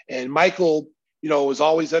 And Michael, was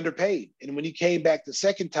always underpaid. And when he came back the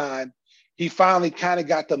second time, he finally kind of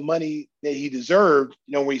got the money that he deserved,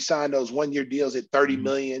 when he signed those 1-year deals at $30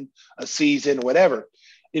 million a season, or whatever.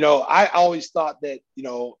 I always thought that,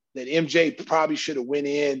 that MJ probably should have went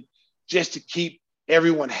in just to keep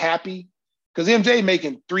everyone happy, because MJ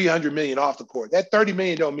making $300 million off the court. That $30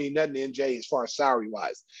 million don't mean nothing to MJ as far as salary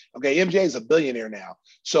wise. Okay, MJ is a billionaire now,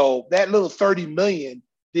 so that little $30 million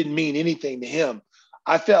didn't mean anything to him.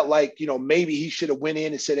 I felt like, maybe he should have went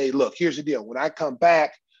in and said, "Hey, look, here's the deal. When I come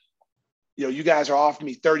back, you guys are offering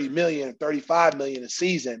me $30 million or $35 million a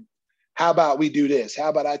season. How about we do this? How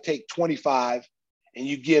about I take 25 and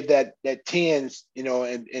you give that 10,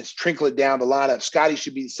 and trickle it down the lineup. Scottie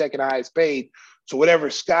should be the second highest paid. So whatever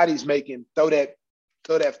Scottie's making, throw that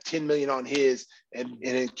 10 million on his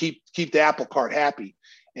and keep the apple cart happy."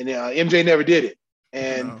 And MJ never did it.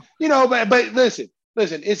 And, but listen,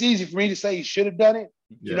 it's easy for me to say he should have done it,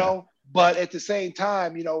 but at the same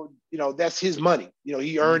time, that's his money.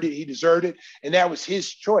 He earned it, he deserved it, and that was his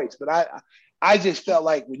choice. But I just felt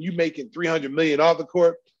like when you making $300 million off the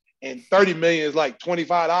court and $30 million is like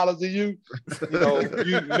 $25 to you,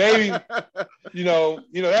 you maybe,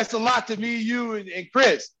 that's a lot to me, you and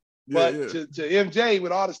Chris. But to MJ,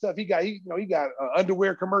 with all the stuff he got, he got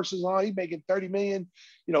underwear commercials on. He's making $30 million,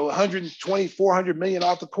 120, 400 million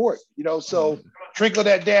off the court. So trickle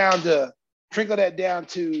that down to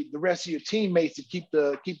the rest of your teammates to keep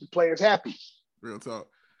the players happy. Real talk.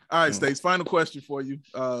 All right, Stace, final question for you.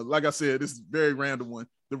 Like I said, this is a very random one.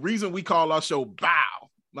 The reason we call our show Bow,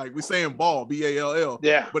 like we're saying ball, B-A-L-L,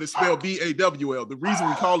 but it's spelled B-A-W-L. The reason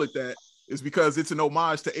we call it that is because it's an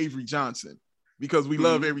homage to Avery Johnson, because we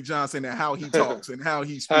love Avery Johnson and how he talks and how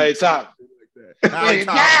he speaks. How he talk. How he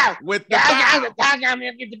talk with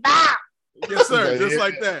the bow. Yes, sir. Just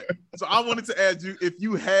like that. So I wanted to ask you, if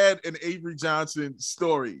you had an Avery Johnson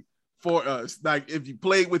story for us, like if you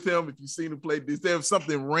played with him, if you've seen him play, is there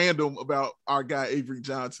something random about our guy Avery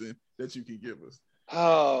Johnson that you can give us?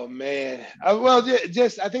 Oh man. Well,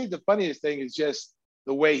 just I think the funniest thing is just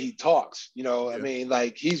the way he talks. I mean,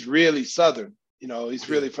 like he's really Southern. He's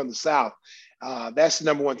really from the South. That's the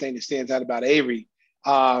number one thing that stands out about Avery.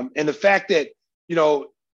 And the fact that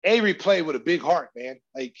Avery played with a big heart, man.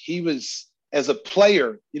 Like he was, as a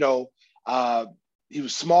player, he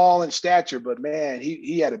was small in stature, but man,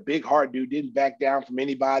 he had a big heart, dude. Didn't back down from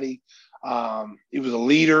anybody. He was a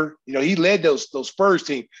leader. He led those Spurs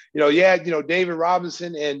team. David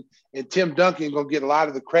Robinson and Tim Duncan gonna get a lot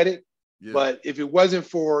of the credit. Yeah. But if it wasn't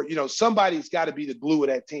for, somebody's got to be the glue of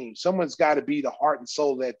that team. Someone's got to be the heart and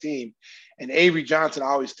soul of that team. And Avery Johnson, I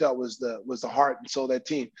always felt was the heart and soul of that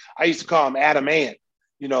team. I used to call him Adam Ant.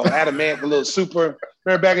 Adam Ant, the little super.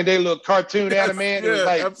 Remember back in the day, little cartoon Adam Ant. It was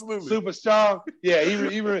like absolutely super strong. Yeah,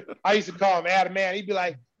 I used to call him Adam Ant. He'd be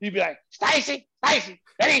like, Stacey, that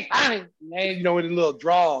ain't funny. And, with a little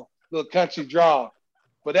country draw.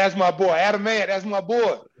 But that's my boy, Adam Ant. That's my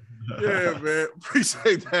boy. Yeah, man,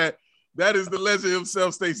 appreciate that. That is the legend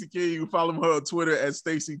himself, Stacey King. You can follow her on Twitter at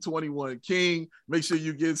Stacey21King. Make sure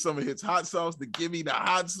you get some of his hot sauce, the Give Me the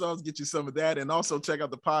Hot Sauce. Get you some of that. And also check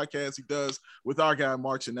out the podcast he does with our guy,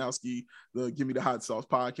 Mark Chanowski, the Give Me the Hot Sauce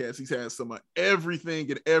podcast. He's had some of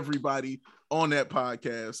everything and everybody on that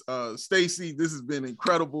podcast. Stacey, this has been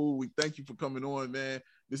incredible. We thank you for coming on, man.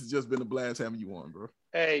 This has just been a blast having you on, bro.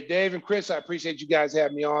 Hey, Dave and Chris, I appreciate you guys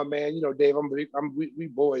having me on, man. Dave, we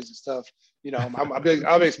boys and stuff.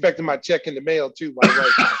 I'm expecting my check in the mail too, by the way.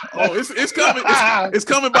 Oh, it's coming. It's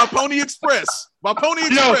coming by Pony Express. By Pony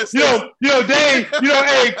Express. Dave.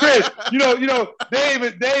 Hey, Chris.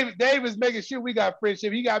 Dave is making sure we got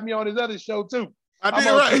friendship. He got me on his other show too. I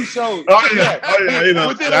did right. 2 shows. Oh yeah.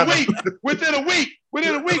 Within a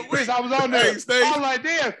week, Chris, I was on there. I was like,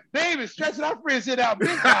 damn, Dave is stretching our friendship out big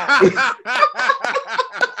time.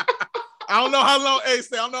 I don't know how long. Hey, I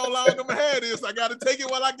don't know how long I'm gonna have this. I gotta take it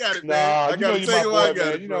while I got it, man. I gotta take it while I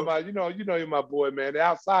got it. You're my boy, man. The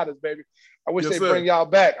outsiders, baby. I wish they bring y'all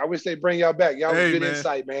back. Y'all have good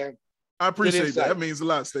insight, man. I appreciate that. That means a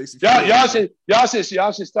lot, Stacey. Y'all should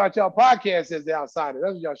start y'all podcast as the outsider.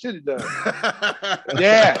 That's what y'all should have done.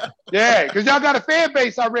 yeah. Because y'all got a fan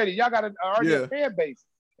base already. Y'all got a fan base.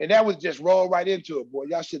 And that was just roll right into it, boy.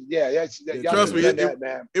 Y'all should, y'all trust me,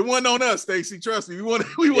 man. It wasn't on us, Stacey. Trust me, we wanted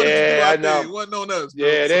to do our thing. It wasn't on us. Bro,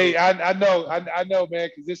 I know, man.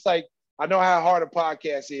 Because it's like I know how hard a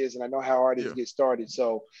podcast is, and I know how hard it is to get started.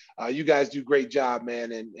 So you guys do a great job,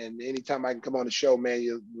 man. And anytime I can come on the show, man,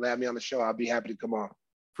 you have me on the show, I'll be happy to come on.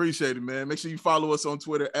 Appreciate it, man. Make sure you follow us on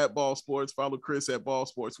Twitter at Ball Sports. Follow Chris at Ball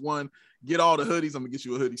Sports 1. Get all the hoodies. I'm gonna get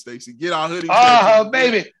you a hoodie, Stacey. Get our hoodies. Oh,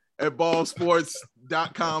 baby. At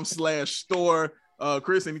ballsports.com/store.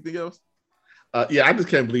 Chris, anything else? Yeah, I just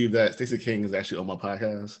can't believe that Stacey King is actually on my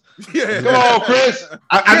podcast. Yeah. Come on, Chris.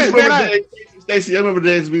 I just Chris, remember man, days, Stacey. I remember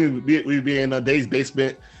days we be in Dave's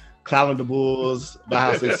basement, clowning the Bulls, my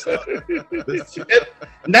house.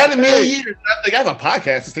 Not in a million years. I think I have a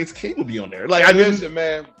podcast. Stacey King will be on there. Like, listen,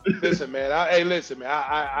 man. Listen, man.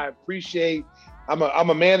 I appreciate. I'm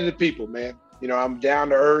a man of the people, man. You know, I'm down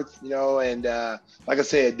to earth, you know, and like I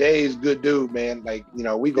said, Dave's good dude, man. Like, you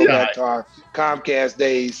know, we go back to our Comcast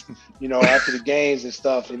days, you know, after the games and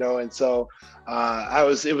stuff, you know, and so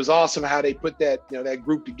it was awesome how they put that, you know, that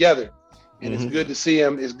group together. And it's good to see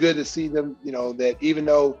them. It's good to see them, you know, that even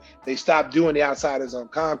though they stopped doing the Outsiders on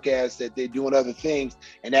Comcast, that they're doing other things,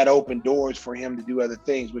 and that opened doors for him to do other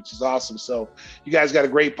things, which is awesome. So you guys got a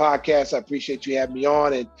great podcast. I appreciate you having me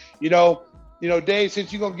on. And, you know, Dave,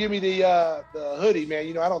 since you're going to give me the hoodie, man,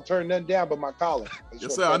 you know, I don't turn nothing down but my collar.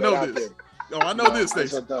 Yes, sir. I know this. Oh, I know this,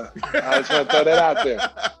 Stacey. I just want to throw that out there.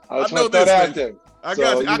 I just want to throw that out there. I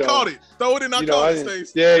got you. I caught it. Throw it in. I caught it,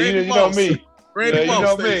 Stacey. Yeah, you know me. Randy you know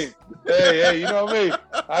Moss, me. Hey, you know me.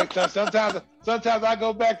 Sometimes I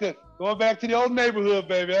going back to the old neighborhood,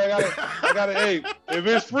 baby. I gotta. Hey, if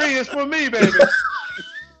it's free, it's for me, baby.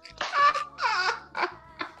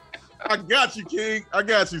 I got you, King. I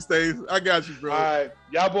got you, Stacey. I got you, bro. All right,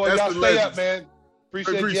 y'all boys, y'all stay up, man.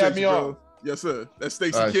 Appreciate you having me on. Yes, sir. That's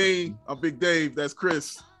Stacey King. I'm Big Dave. That's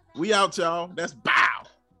Chris. We out, y'all. That's Bow.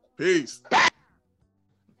 Peace.